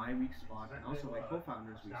 which is my weak spot and also my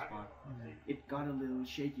co-founder's weak spot, it got a little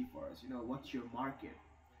shaky for us. What's your market?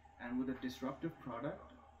 And with a disruptive product,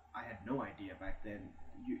 I had no idea back then.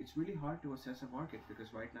 It's really hard to assess a market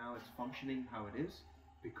because right now it's functioning how it is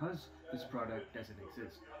because this product doesn't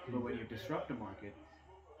exist. But when you disrupt a market,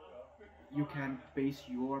 you can base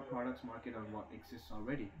your product's market on what exists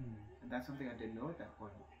already. And that's something I didn't know at that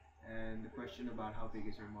point. And the question about how big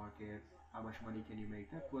is your market, how much money can you make,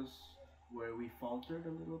 that was where we faltered a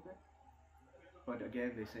little bit. But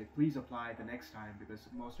again, they say, please apply the next time, because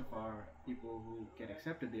most of our people who get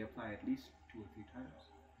accepted, they apply at least 2 or 3 times.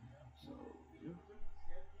 So, yeah.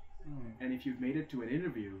 And if you've made it to an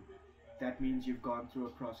interview, that means you've gone through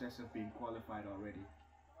a process of being qualified already.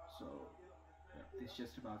 So, yeah, it's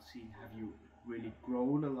just about seeing, have you really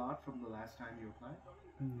grown a lot from the last time you applied?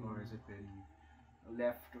 Or has it been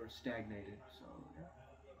left or stagnated? So, yeah.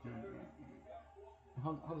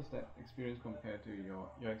 How does that experience compare to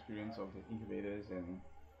your experience of the incubators and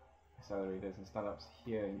accelerators and startups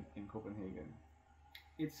here in Copenhagen?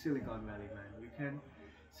 It's Silicon Valley, man.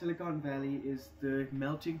 Silicon Valley is the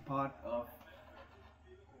melting pot of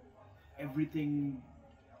everything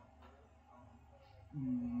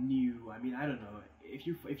new. I mean, I don't know. If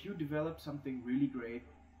you develop something really great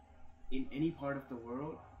in any part of the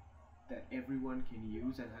world that everyone can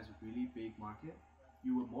use and has a really big market,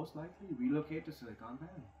 you will most likely relocate to Silicon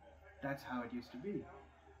Valley. That's how it used to be.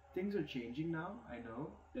 Things are changing now. I know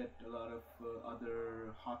that a lot of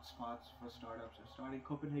other hotspots for startups are starting,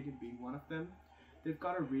 Copenhagen being one of them. They've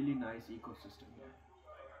got a really nice ecosystem here.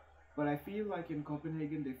 But I feel like in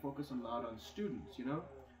Copenhagen they focus a lot on students,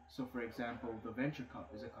 So for example, the Venture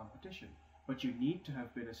Cup is a competition, but you need to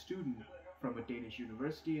have been a student from a Danish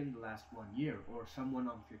university in the last 1 year or someone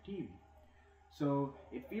on your team. So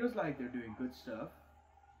it feels like they're doing good stuff.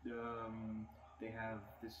 They have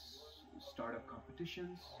this startup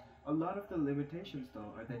competitions. A lot of the limitations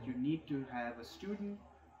though are that you need to have a student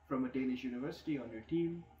from a Danish university on your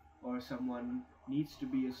team, or someone needs to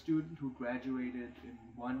be a student who graduated in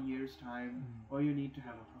 1 year's time, or you need to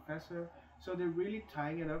have a professor. So they're really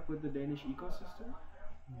tying it up with the Danish ecosystem.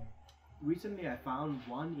 Recently I found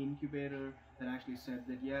one incubator that actually said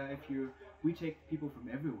that we take people from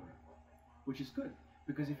everywhere, which is good.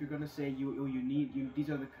 Because if you're going to say these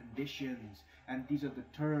are the conditions and these are the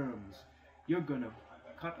terms, you're going to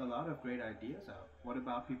cut a lot of great ideas out. What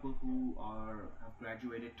about people who have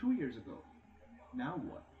graduated 2 years ago? Now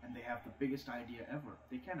what? And they have the biggest idea ever.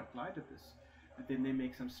 They can't apply to this. But then they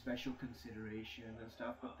make some special consideration and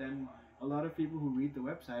stuff. But then a lot of people who read the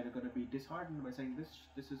website are going to be disheartened by saying this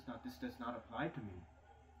does not apply to me.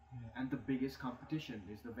 And the biggest competition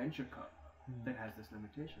is the Venture Cup that has this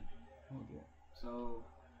limitation. Okay. So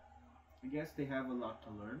I guess they have a lot to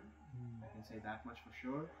learn. I can say that much for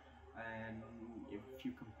sure. And if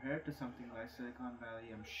you compare it to something like Silicon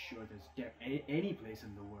Valley, I'm sure there's any place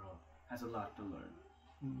in the world has a lot to learn.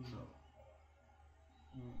 So,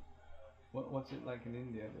 what's it like in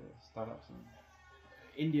India? The startups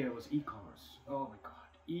in India was e-commerce. Oh my God,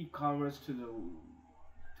 e-commerce to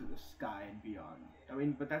to the sky and beyond. I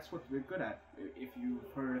mean, but that's what we're good at. If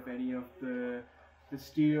you've heard of any of the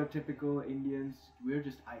stereotypical Indians, we're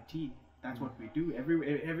just IT. That's what we do.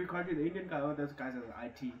 Every country, the Indian guy, oh, those guys are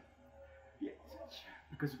IT. Yes,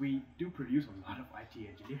 because we do produce a lot of IT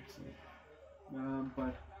engineers.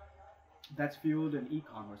 But that's fueled an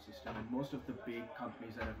e-commerce system, and most of the big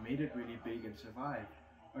companies that have made it really big and survived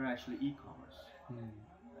are actually e-commerce,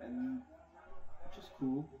 and which is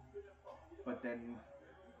cool. But then,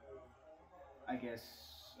 I guess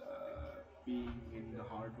being in the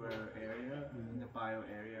hardware area, in the bio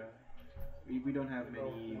area, we don't have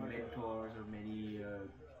many mentors or many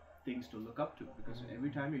things to look up to, because every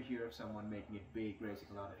time you hear of someone making it big, raising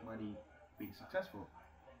a lot of money, being successful,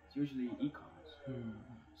 it's usually e-commerce.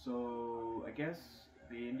 So I guess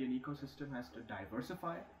the Indian ecosystem has to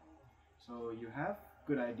diversify. So you have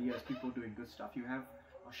good ideas, people doing good stuff. You have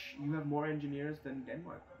more engineers than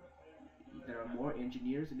Denmark. There are more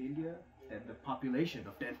engineers in India than the population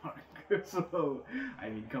of Denmark. So I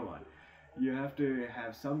mean, come on. You have to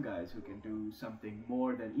have some guys who can do something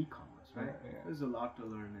more than e-commerce, right? Yeah. There's a lot to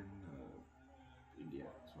learn in India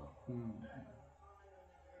as well.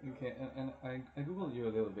 Okay, and I googled you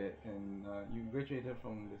a little bit, and you graduated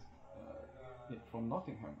from from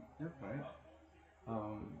Nottingham, right?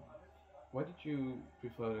 Why did you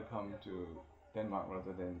prefer to come to Denmark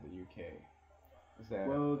rather than the UK? Is there?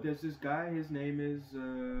 Well, there's this guy. His name is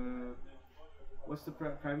what's the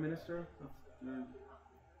Prime Minister of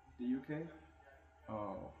the UK?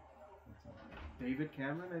 Oh, what's that? David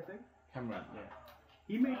Cameron, I think. Cameron, yeah.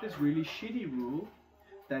 He made this really shitty rule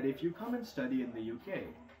that if you come and study in the UK,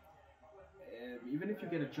 even if you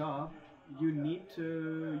get a job, you need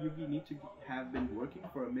to have been working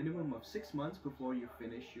for a minimum of 6 months after you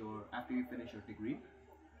finish your degree.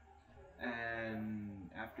 And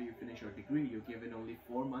after you finish your degree, you're given only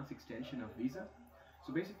 4 months extension of visa.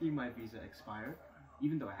 So basically, my visa expired,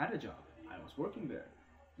 even though I had a job. I was working there.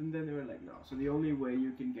 And then they were like, no. So the only way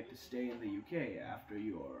you can get to stay in the UK after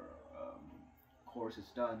your course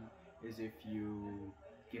is done is if you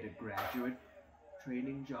get a graduate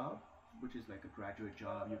training job, which is like a graduate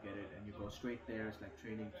job. You get it and you go straight there. It's like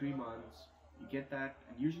training 3 months. You get that,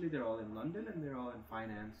 and usually they're all in London and they're all in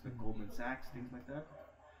finance, like Goldman Sachs, things like that.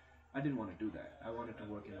 I didn't want to do that. I wanted to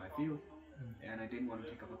work in my field, and I didn't want to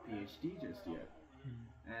take up a PhD just yet.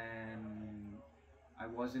 And I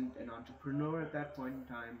wasn't an entrepreneur at that point in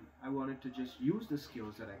time. I wanted to just use the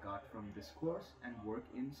skills that I got from this course and work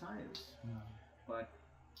in science. But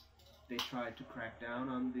they tried to crack down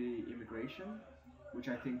on the immigration, which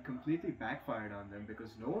I think completely backfired on them,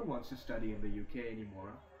 because no one wants to study in the UK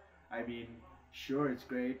anymore. I mean, sure, it's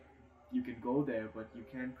great. You can go there, but you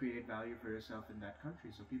can't create value for yourself in that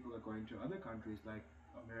country. So people are going to other countries like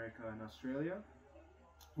America and Australia,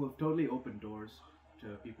 who have totally opened doors to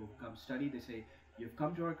people who come study. They say, you've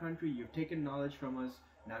come to our country, you've taken knowledge from us,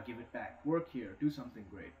 now give it back. Work here, do something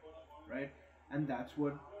great, right? And that's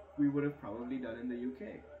what we would have probably done in the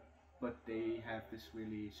UK. But they have this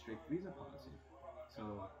really strict visa policy. So,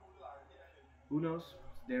 who knows?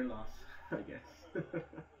 It's their loss, I guess.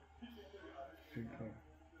 Okay.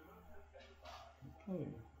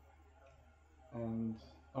 And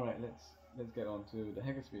alright, let's get on to the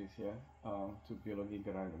hackerspace here, to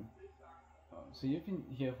Biologigaragen. So you've been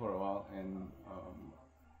here for a while, and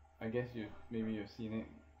I guess you've seen it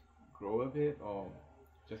grow a bit, or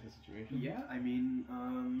just the situation? Yeah, I mean,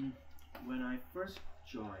 when I first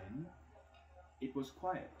joined, it was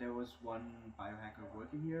quiet. There was one biohacker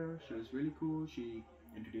working here. She was really cool. She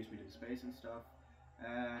introduced me to the space and stuff.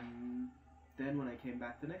 And then when I came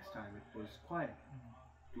back the next time, it was quiet.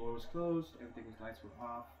 Door was closed, lights were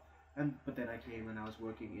off. But then I came and I was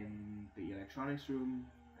working in the electronics room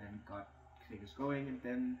and got things going. And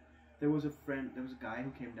then there was a guy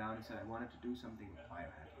who came down and said, I wanted to do something with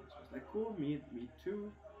biohacking. So I was like, cool, me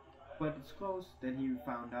too. But it's closed. Then he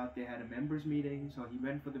found out they had a members meeting, so he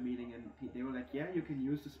went for the meeting, and they were like, yeah, you can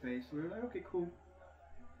use the space. So we were like, okay, cool.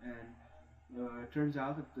 And it turns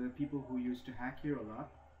out that the people who used to hack here a lot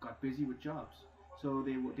got busy with jobs, so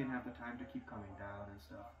they didn't have the time to keep coming down and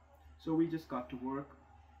stuff. So we just got to work.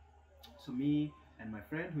 So me and my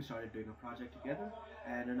friend, who started doing a project together,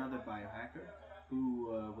 and another biohacker who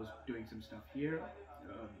was doing some stuff here.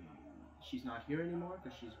 She's not here anymore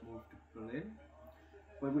because she's moved to Berlin.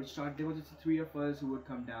 But there was just the 3 of us who would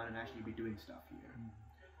come down and actually be doing stuff here.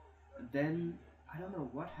 And then, I don't know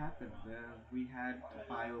what happened. We had a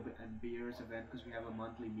bio and beers event because we have a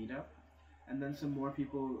monthly meetup. And then some more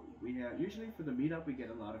people, usually for the meetup we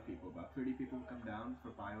get a lot of people, about 30 people who come down for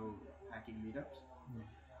biohacking meetups.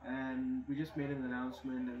 and we just made an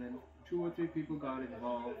announcement, and then 2 or 3 people got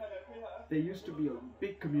involved. There used to be a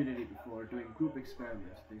big community before doing group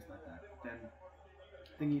experiments, things like that. Then,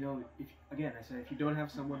 if again, I said, if you don't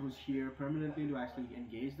have someone who's here permanently to actually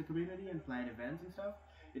engage the community and plan events and stuff,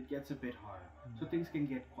 it gets a bit hard. So things can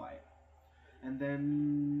get quiet. And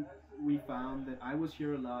then we found that I was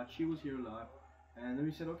here a lot, she was here a lot, and then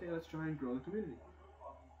we said, okay, let's try and grow the community.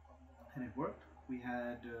 And it worked. We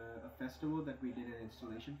had a festival that we did an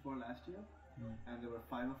installation for last year, and there were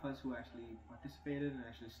 5 of us who actually participated and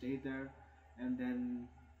actually stayed there. And then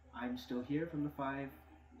I'm still here from the 5,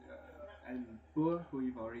 and Bur, who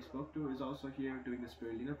you've already spoke to, is also here doing the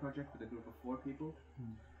Spirulina project with a group of 4 people.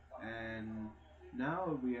 And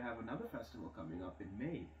now we have another festival coming up in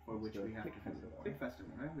May, for which we have to do a big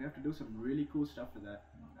festival, right? We have to do some really cool stuff for that.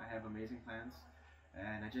 I have amazing plans,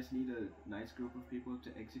 and I just need a nice group of people to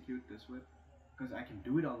execute this with, because I can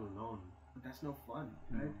do it all alone, but that's no fun,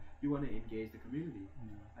 right? You want to engage the community.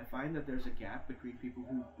 I find that there's a gap between people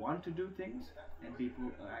who want to do things and people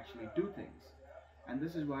who actually do things. And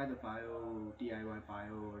this is why the DIY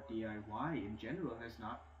bio or DIY in general has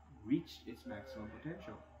not reached its maximum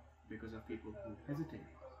potential, because of people who hesitate.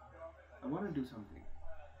 I want to do something,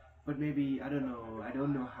 but maybe, I don't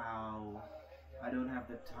know how, I don't have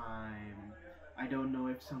the time, I don't know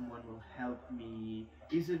if someone will help me,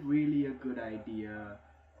 is it really a good idea?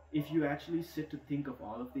 If you actually sit to think of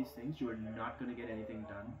all of these things, you are not going to get anything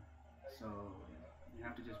done. So you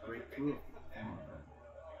have to just break through all of that.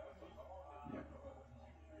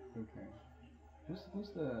 Yeah. Okay. Who's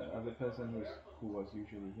the other person who was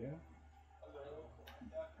usually here?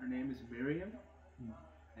 Her name is Miriam,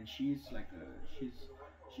 and she's like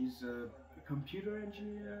she's a computer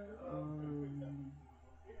engineer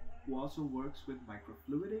who also works with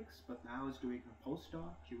microfluidics, but now is doing her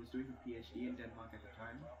postdoc. She was doing her PhD in Denmark at the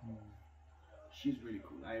time. She's really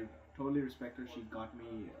cool. I totally respect her. She got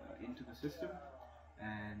me into the system,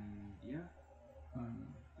 and yeah,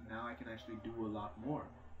 now I can actually do a lot more.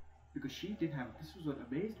 Because she did have, this was what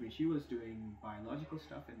amazed me, she was doing biological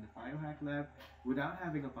stuff in the biohack lab without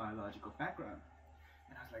having a biological background.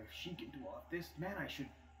 And I was like, if she can do all of this, man, I should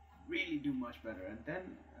really do much better. And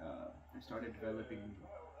then I started developing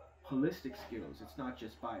holistic skills. It's not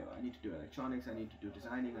just bio. I need to do electronics, I need to do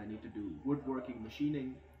designing, I need to do woodworking,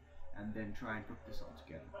 machining, and then try and put this all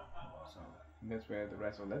together. So and that's where the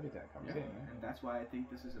rest of Labitat comes in. And that's why I think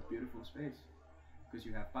this is a beautiful space. Because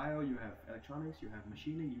you have bio, you have electronics, you have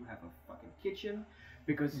machining, you have a fucking kitchen.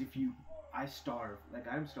 Because I starve, like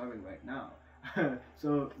I'm starving right now.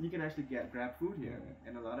 So you can actually grab food here.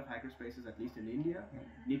 And a lot of hackerspaces, at least in India,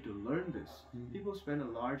 need to learn this. People spend a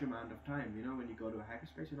large amount of time. When you go to a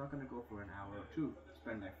hackerspace, you're not going to go for an hour or 2.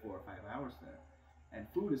 Spend like 4 or 5 hours there. And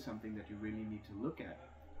food is something that you really need to look at.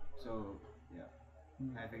 So yeah,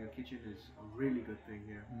 having a kitchen is a really good thing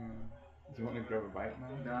here. Do you want to grab a bite now?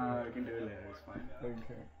 No, I can do it later, it's fine.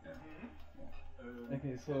 Okay.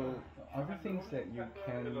 Okay, so other things that you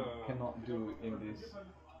cannot do in this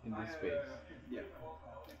space. Yeah.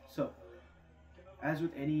 So, as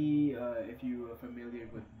with any, if you are familiar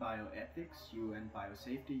with bioethics, and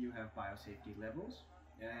biosafety, you have biosafety levels.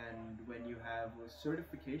 And when you have a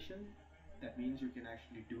certification, that means you can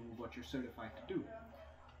actually do what you're certified to do.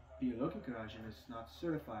 Biologigaragen is not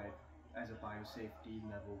certified as a biosafety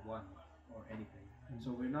level 1. Or anything.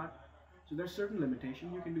 So there's certain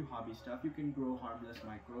limitation. You can do hobby stuff. You can grow harmless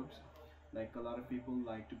microbes. Like a lot of people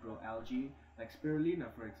like to grow algae, like spirulina,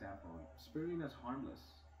 for example. Spirulina is harmless,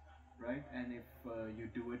 right? And if you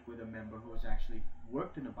do it with a member who has actually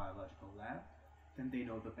worked in a biological lab, then they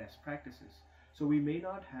know the best practices. So we may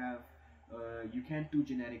not have, you can't do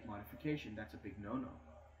genetic modification. That's a big no-no.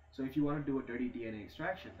 So if you want to do a dirty DNA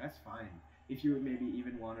extraction, that's fine. If you maybe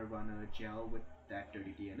even want to run a gel with that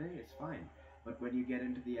dirty DNA, it's fine. But when you get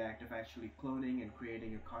into the act of actually cloning and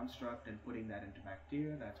creating a construct and putting that into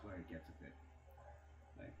bacteria, that's where it gets a bit,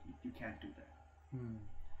 like, you can't do that.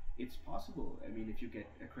 It's possible. I mean, if you get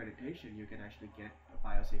accreditation, you can actually get a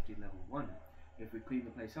biosafety level 1. If we clean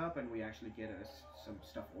the place up and we actually get some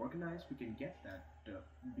stuff organized, we can get that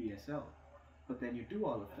BSL. But then you do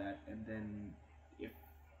all of that, and then if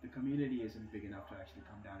the community isn't big enough to actually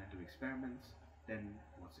come down and do experiments, then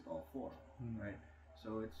what's it all for, right?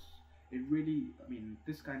 So it really, I mean,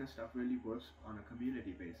 this kind of stuff really works on a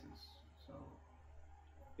community basis. So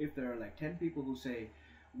if there are like 10 people who say,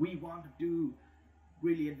 we want to do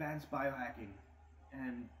really advanced biohacking,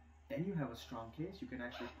 and then you have a strong case, you can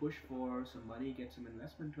actually push for some money, get some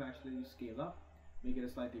investment to actually scale up, make it a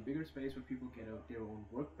slightly bigger space where people get their own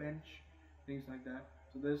workbench, things like that.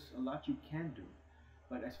 So there's a lot you can do.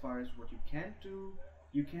 But as far as what you can't do,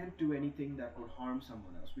 you can't do anything that would harm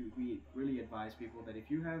someone else. We really advise people that if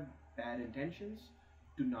you have bad intentions,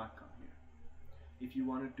 do not come here. If you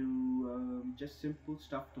want to do just simple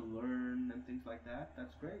stuff to learn and things like that,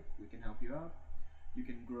 that's great. We can help you out. You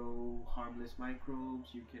can grow harmless microbes.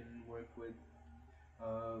 You can work with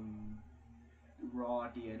raw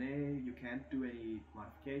DNA. You can't do any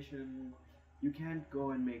modification. You can't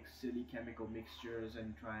go and make silly chemical mixtures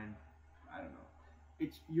and try and, I don't know.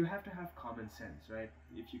 You have to have common sense, right?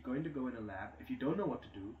 If you're going to go in a lab, if you don't know what to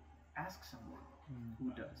do, ask someone who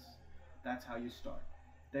does. That's how you start.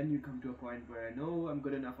 Then you come to a point where I know I'm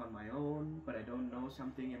good enough on my own, but I don't know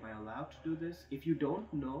something. Am I allowed to do this? If you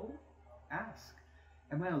don't know, ask.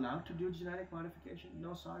 Am I allowed to do genetic modification?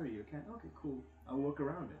 No, sorry, you can't. Okay, cool. I'll work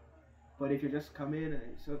around it. But if you just come in,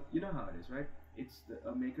 so you know how it is, right?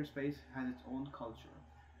 A makerspace has its own culture,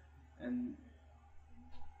 and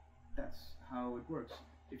that's how it works.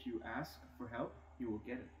 If you ask for help, you will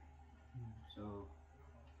get it. So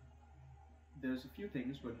there's a few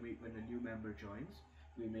things when a new member joins,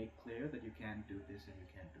 we make clear that you can't do this and you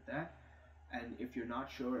can't do that. And if you're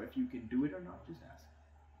not sure if you can do it or not, just ask.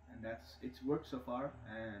 And it's worked so far,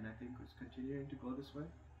 and I think it's continuing to go this way.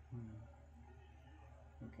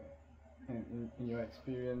 Okay. And in your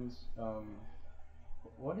experience,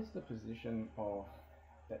 what is the position of,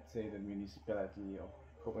 let's say, the municipality of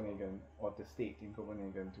Copenhagen or the state in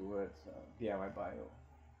Copenhagen towards DIY bio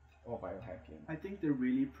or biohacking? I think they're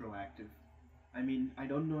really proactive. I mean, I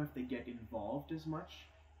don't know if they get involved as much,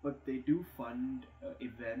 but they do fund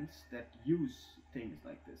events that use things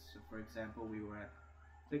like this. So, for example,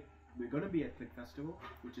 we're going to be at Click Festival,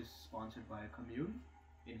 which is sponsored by a commune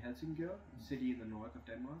in Helsingør, a city in the north of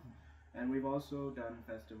Denmark. And we've also done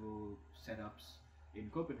festival setups in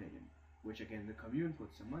Copenhagen, which again, the commune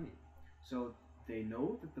puts some money. So they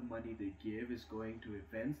know that the money they give is going to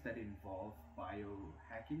events that involve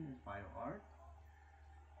biohacking and bioart.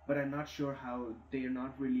 But I'm not sure how they are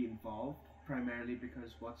not really involved, primarily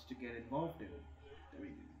because what's to get involved in? I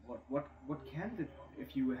mean, what can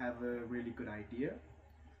if you have a really good idea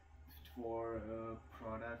for a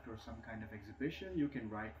product or some kind of exhibition, you can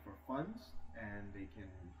write for funds and they can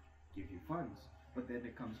give you funds. But then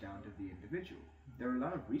it comes down to the individual. There are a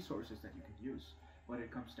lot of resources that you can use, but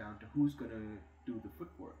it comes down to who's going to do the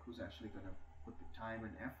footwork, who's actually going to put the time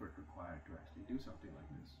and effort required to actually do something like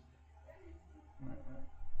this. Right.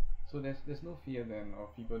 So there's no fear then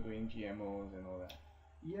of people doing GMOs and all that?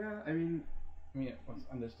 Yeah, I mean, it's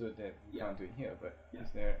understood that you can't do it here, but Yeah.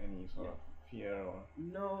 is there any sort of fear or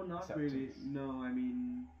No, not acceptance? really. No, I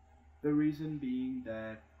mean, the reason being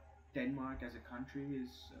that Denmark as a country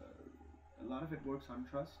is a lot of it works on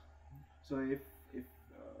trust. So if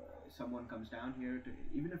someone comes down here,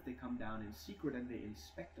 even if they come down in secret and they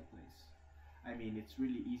inspect the place, I mean, it's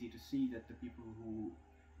really easy to see that the people who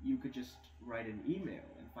you could just write an email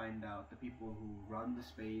and find out the people who run the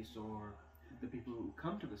space or the people who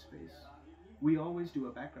come to the space. We always do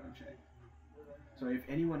a background check. So if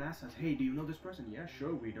anyone asks us, hey, do you know this person? Yeah,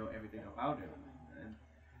 sure, we know everything about him. And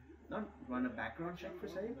not run a background check per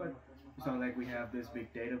se, but it's not like we have this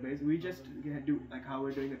big database. We just do, like how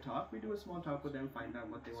we're doing a talk, we do a small talk with them, find out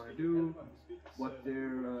what they want to do, what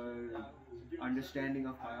their understanding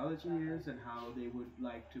of biology is, and how they would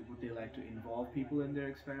they like to involve people in their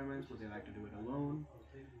experiments, would they like to do it alone,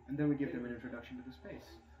 and then we give them an introduction to the space.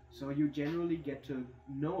 So you generally get to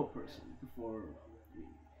know a person before.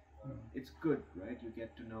 It's good, right? You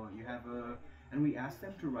get to know, and we ask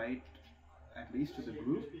them to write, at least to the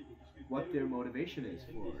group, what their motivation is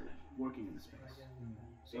for working in the space.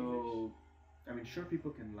 So, I mean, sure,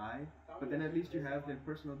 people can lie, but then at least you have their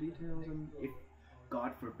personal details, and if,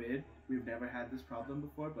 God forbid, we've never had this problem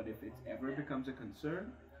before, but if it ever becomes a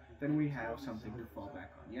concern, then we have something to fall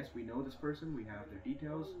back on. Yes, we know this person, we have their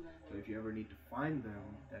details, so if you ever need to find them,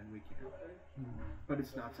 then we can. But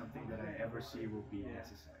it's not something that I ever see will be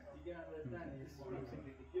necessary.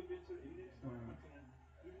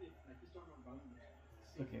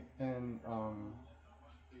 Okay, and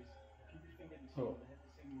so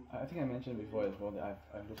I think I mentioned before as well that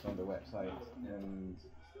I've looked on the website and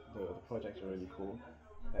the projects are really cool,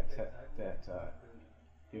 except that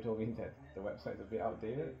you told me that the website's a bit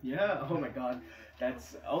outdated. Yeah, oh my god,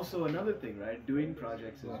 that's also another thing, right? Doing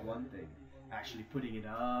projects is one thing. Actually putting it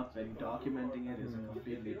up and documenting it is a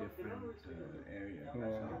completely different area.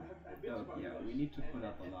 So, yeah, we need to put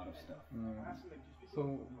up a lot of stuff.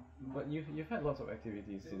 So, but you've had lots of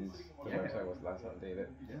activities since the website was last updated.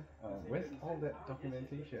 Yeah. Where's all that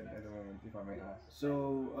documentation at the moment, if I may ask?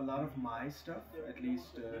 So a lot of my stuff, at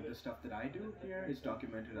least the stuff that I do here, is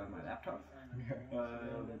documented on my laptop.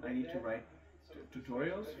 I need to write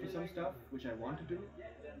tutorials for some stuff which I want to do.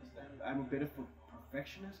 I'm a bit of a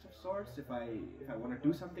perfectionist of sorts. If I want to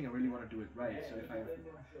do something, I really want to do it right. So if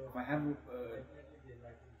I have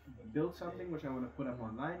built something which I want to put up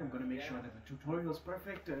online, I'm going to make sure that the tutorial is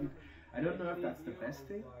perfect. And I don't know if that's the best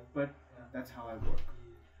thing, but that's how I work.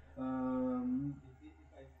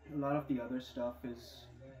 A lot of the other stuff is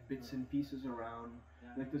bits and pieces around,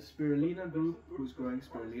 like the spirulina group, who's growing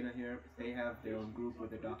spirulina here. They have their own group where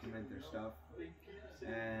they document their stuff,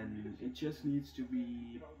 and it just needs to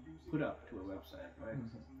be put up to a website, right?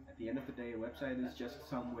 At the end of the day, a website is just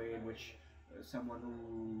some way in which someone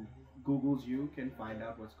who Googles you can find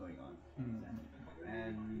out what's going on.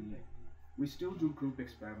 And we still do group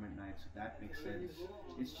experiment nights, so that makes sense.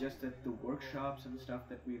 It's just that the workshops and stuff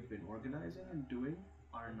that we've been organizing and doing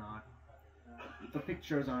are not, the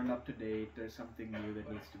pictures aren't up to date, there's something new that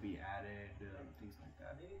needs to be added, things like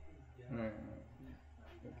that. Right.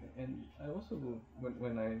 Okay, and I also,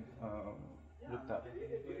 when I looked up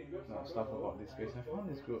stuff about this space, I found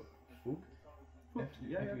this group, Fugt.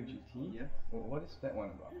 F-U-G-T? Yeah. Well, what is that one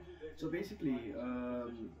about? So basically,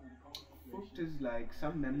 Fugt is like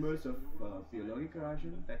some members of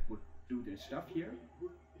Biologigaragen that would do their stuff here.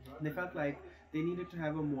 And they felt like they needed to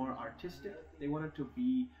have a more artistic, they wanted to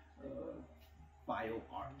be bio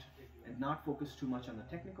art and not focus too much on the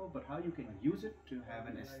technical, but how you can use it to have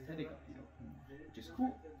an aesthetic appeal, which is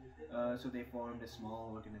cool. So they formed a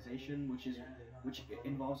small organization which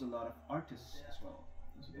involves a lot of artists as well.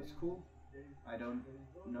 So that's cool. I don't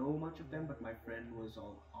know much of them, but my friend was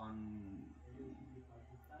all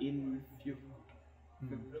in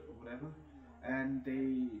whatever, and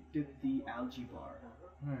they did the algae bar.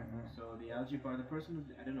 So the algae bar, the person,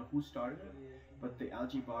 I don't know who started it, but the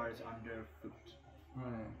algae bar is under Fugt.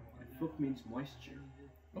 And Fugt means moisture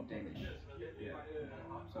in Danish. Yeah.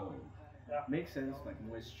 So makes sense, like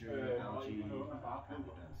moisture, algae, kind of does.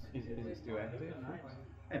 Is it still active?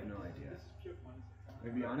 I have no idea. To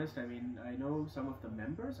be honest, I mean, I know some of the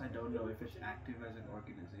members. I don't know if it's active as an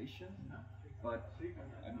organization, but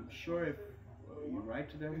I'm sure if you write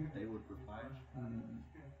to them, they would reply.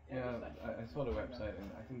 Yeah, I saw the website,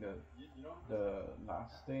 and I think the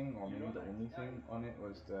last thing, or maybe the only thing on it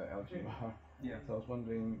was the algae bar. Yeah. So I was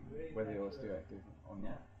wondering whether it was still active or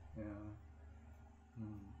not. Yeah.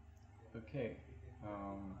 Okay.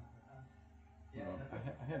 I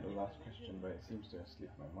had the last question, but it seems to have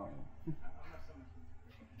slipped my mind.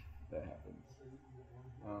 That happens.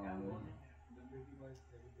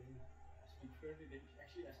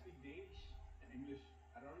 Actually, I speak Danish and English.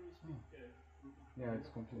 I don't really speak. Yeah,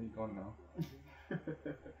 it's completely gone now.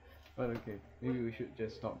 But okay, maybe we should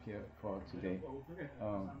just stop here for today. Okay.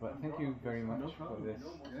 But thank you very much No for problem. this.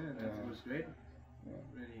 Yeah, that was great. Yeah.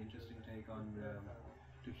 Really interesting take on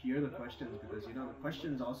to hear the questions, because the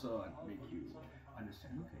questions also make you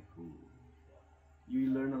understand. Okay, cool.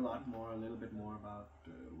 You learn a little bit more about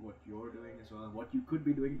what you're doing as well, what you could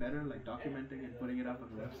be doing better, like documenting and putting it up on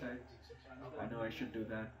the website. I know I should do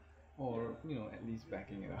that. Or, at least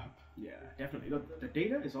backing it up. Yeah, definitely. Look, the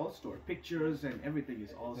data is all stored. Pictures and everything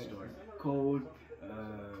is all stored. Code,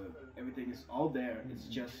 everything is all there. It's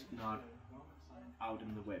just not out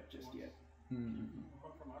in the web just yet.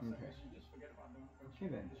 Okay. Okay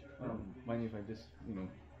then. Mind if I just,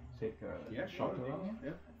 take a shot around?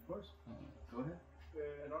 Yeah, of course. Go ahead.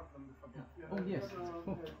 Oh yes,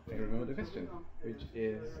 I remember the question, which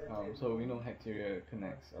is, so Hacteria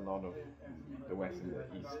connects a lot of the west and the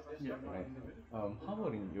east, right? How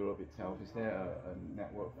about in Europe itself? Is there a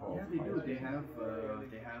network for? Yeah, they do. They have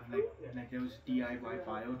like there was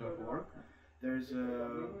DIYbio.org. There's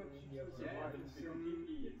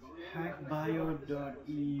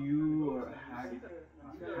hackbio.eu or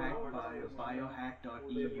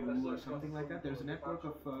biohack.eu or something like that. There's a network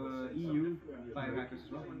of EU biohackers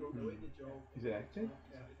as well. Is it active?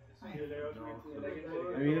 I have no clue.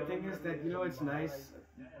 I mean, the thing is that it's nice.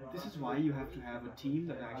 This is why you have to have a team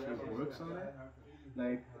that actually works on it.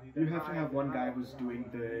 Like, you have to have one guy who's doing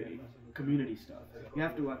the community stuff. You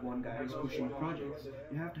have to have one guy who's pushing projects.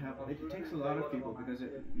 You have to have. It takes a lot of people, because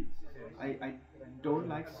I don't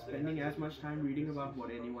like spending as much time reading about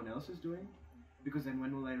what anyone else is doing, because then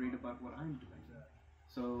when will I read about what I'm doing?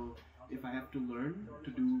 So if I have to learn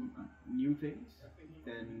to do new things,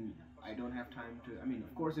 then I don't have time to. I mean,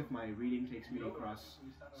 of course, if my reading takes me across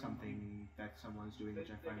something that someone's doing which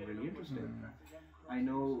I find really interesting, I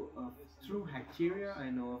know through Hacteria, I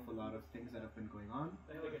know of a lot of things that have been going on,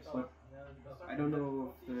 but I don't know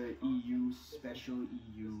of the EU special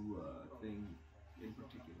EU thing in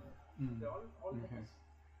particular. Okay.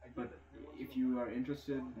 But if you are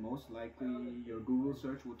interested, most likely your Google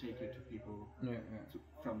search will take you to people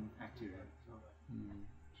from Hacteria. So.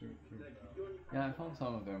 True, true. Yeah, I found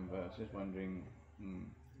some of them, but I was just wondering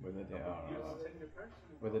whether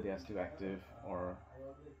they are still active, or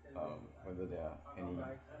whether there are any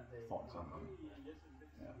thoughts on them.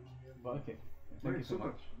 Yeah. But okay. Thank you so super.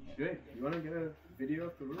 much. Great. You want to get a video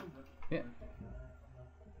of the room? Yeah.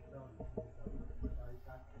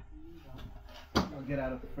 I'll get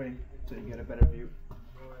out of the frame so you get a better view.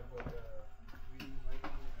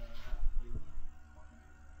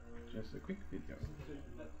 Just a quick video.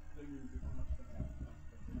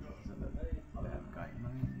 Lab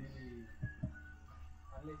guidelines.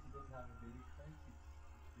 Unless you don't have a very expensive,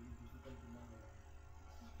 it's very difficult to manage.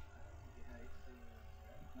 Yeah,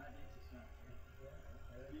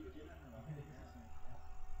 it's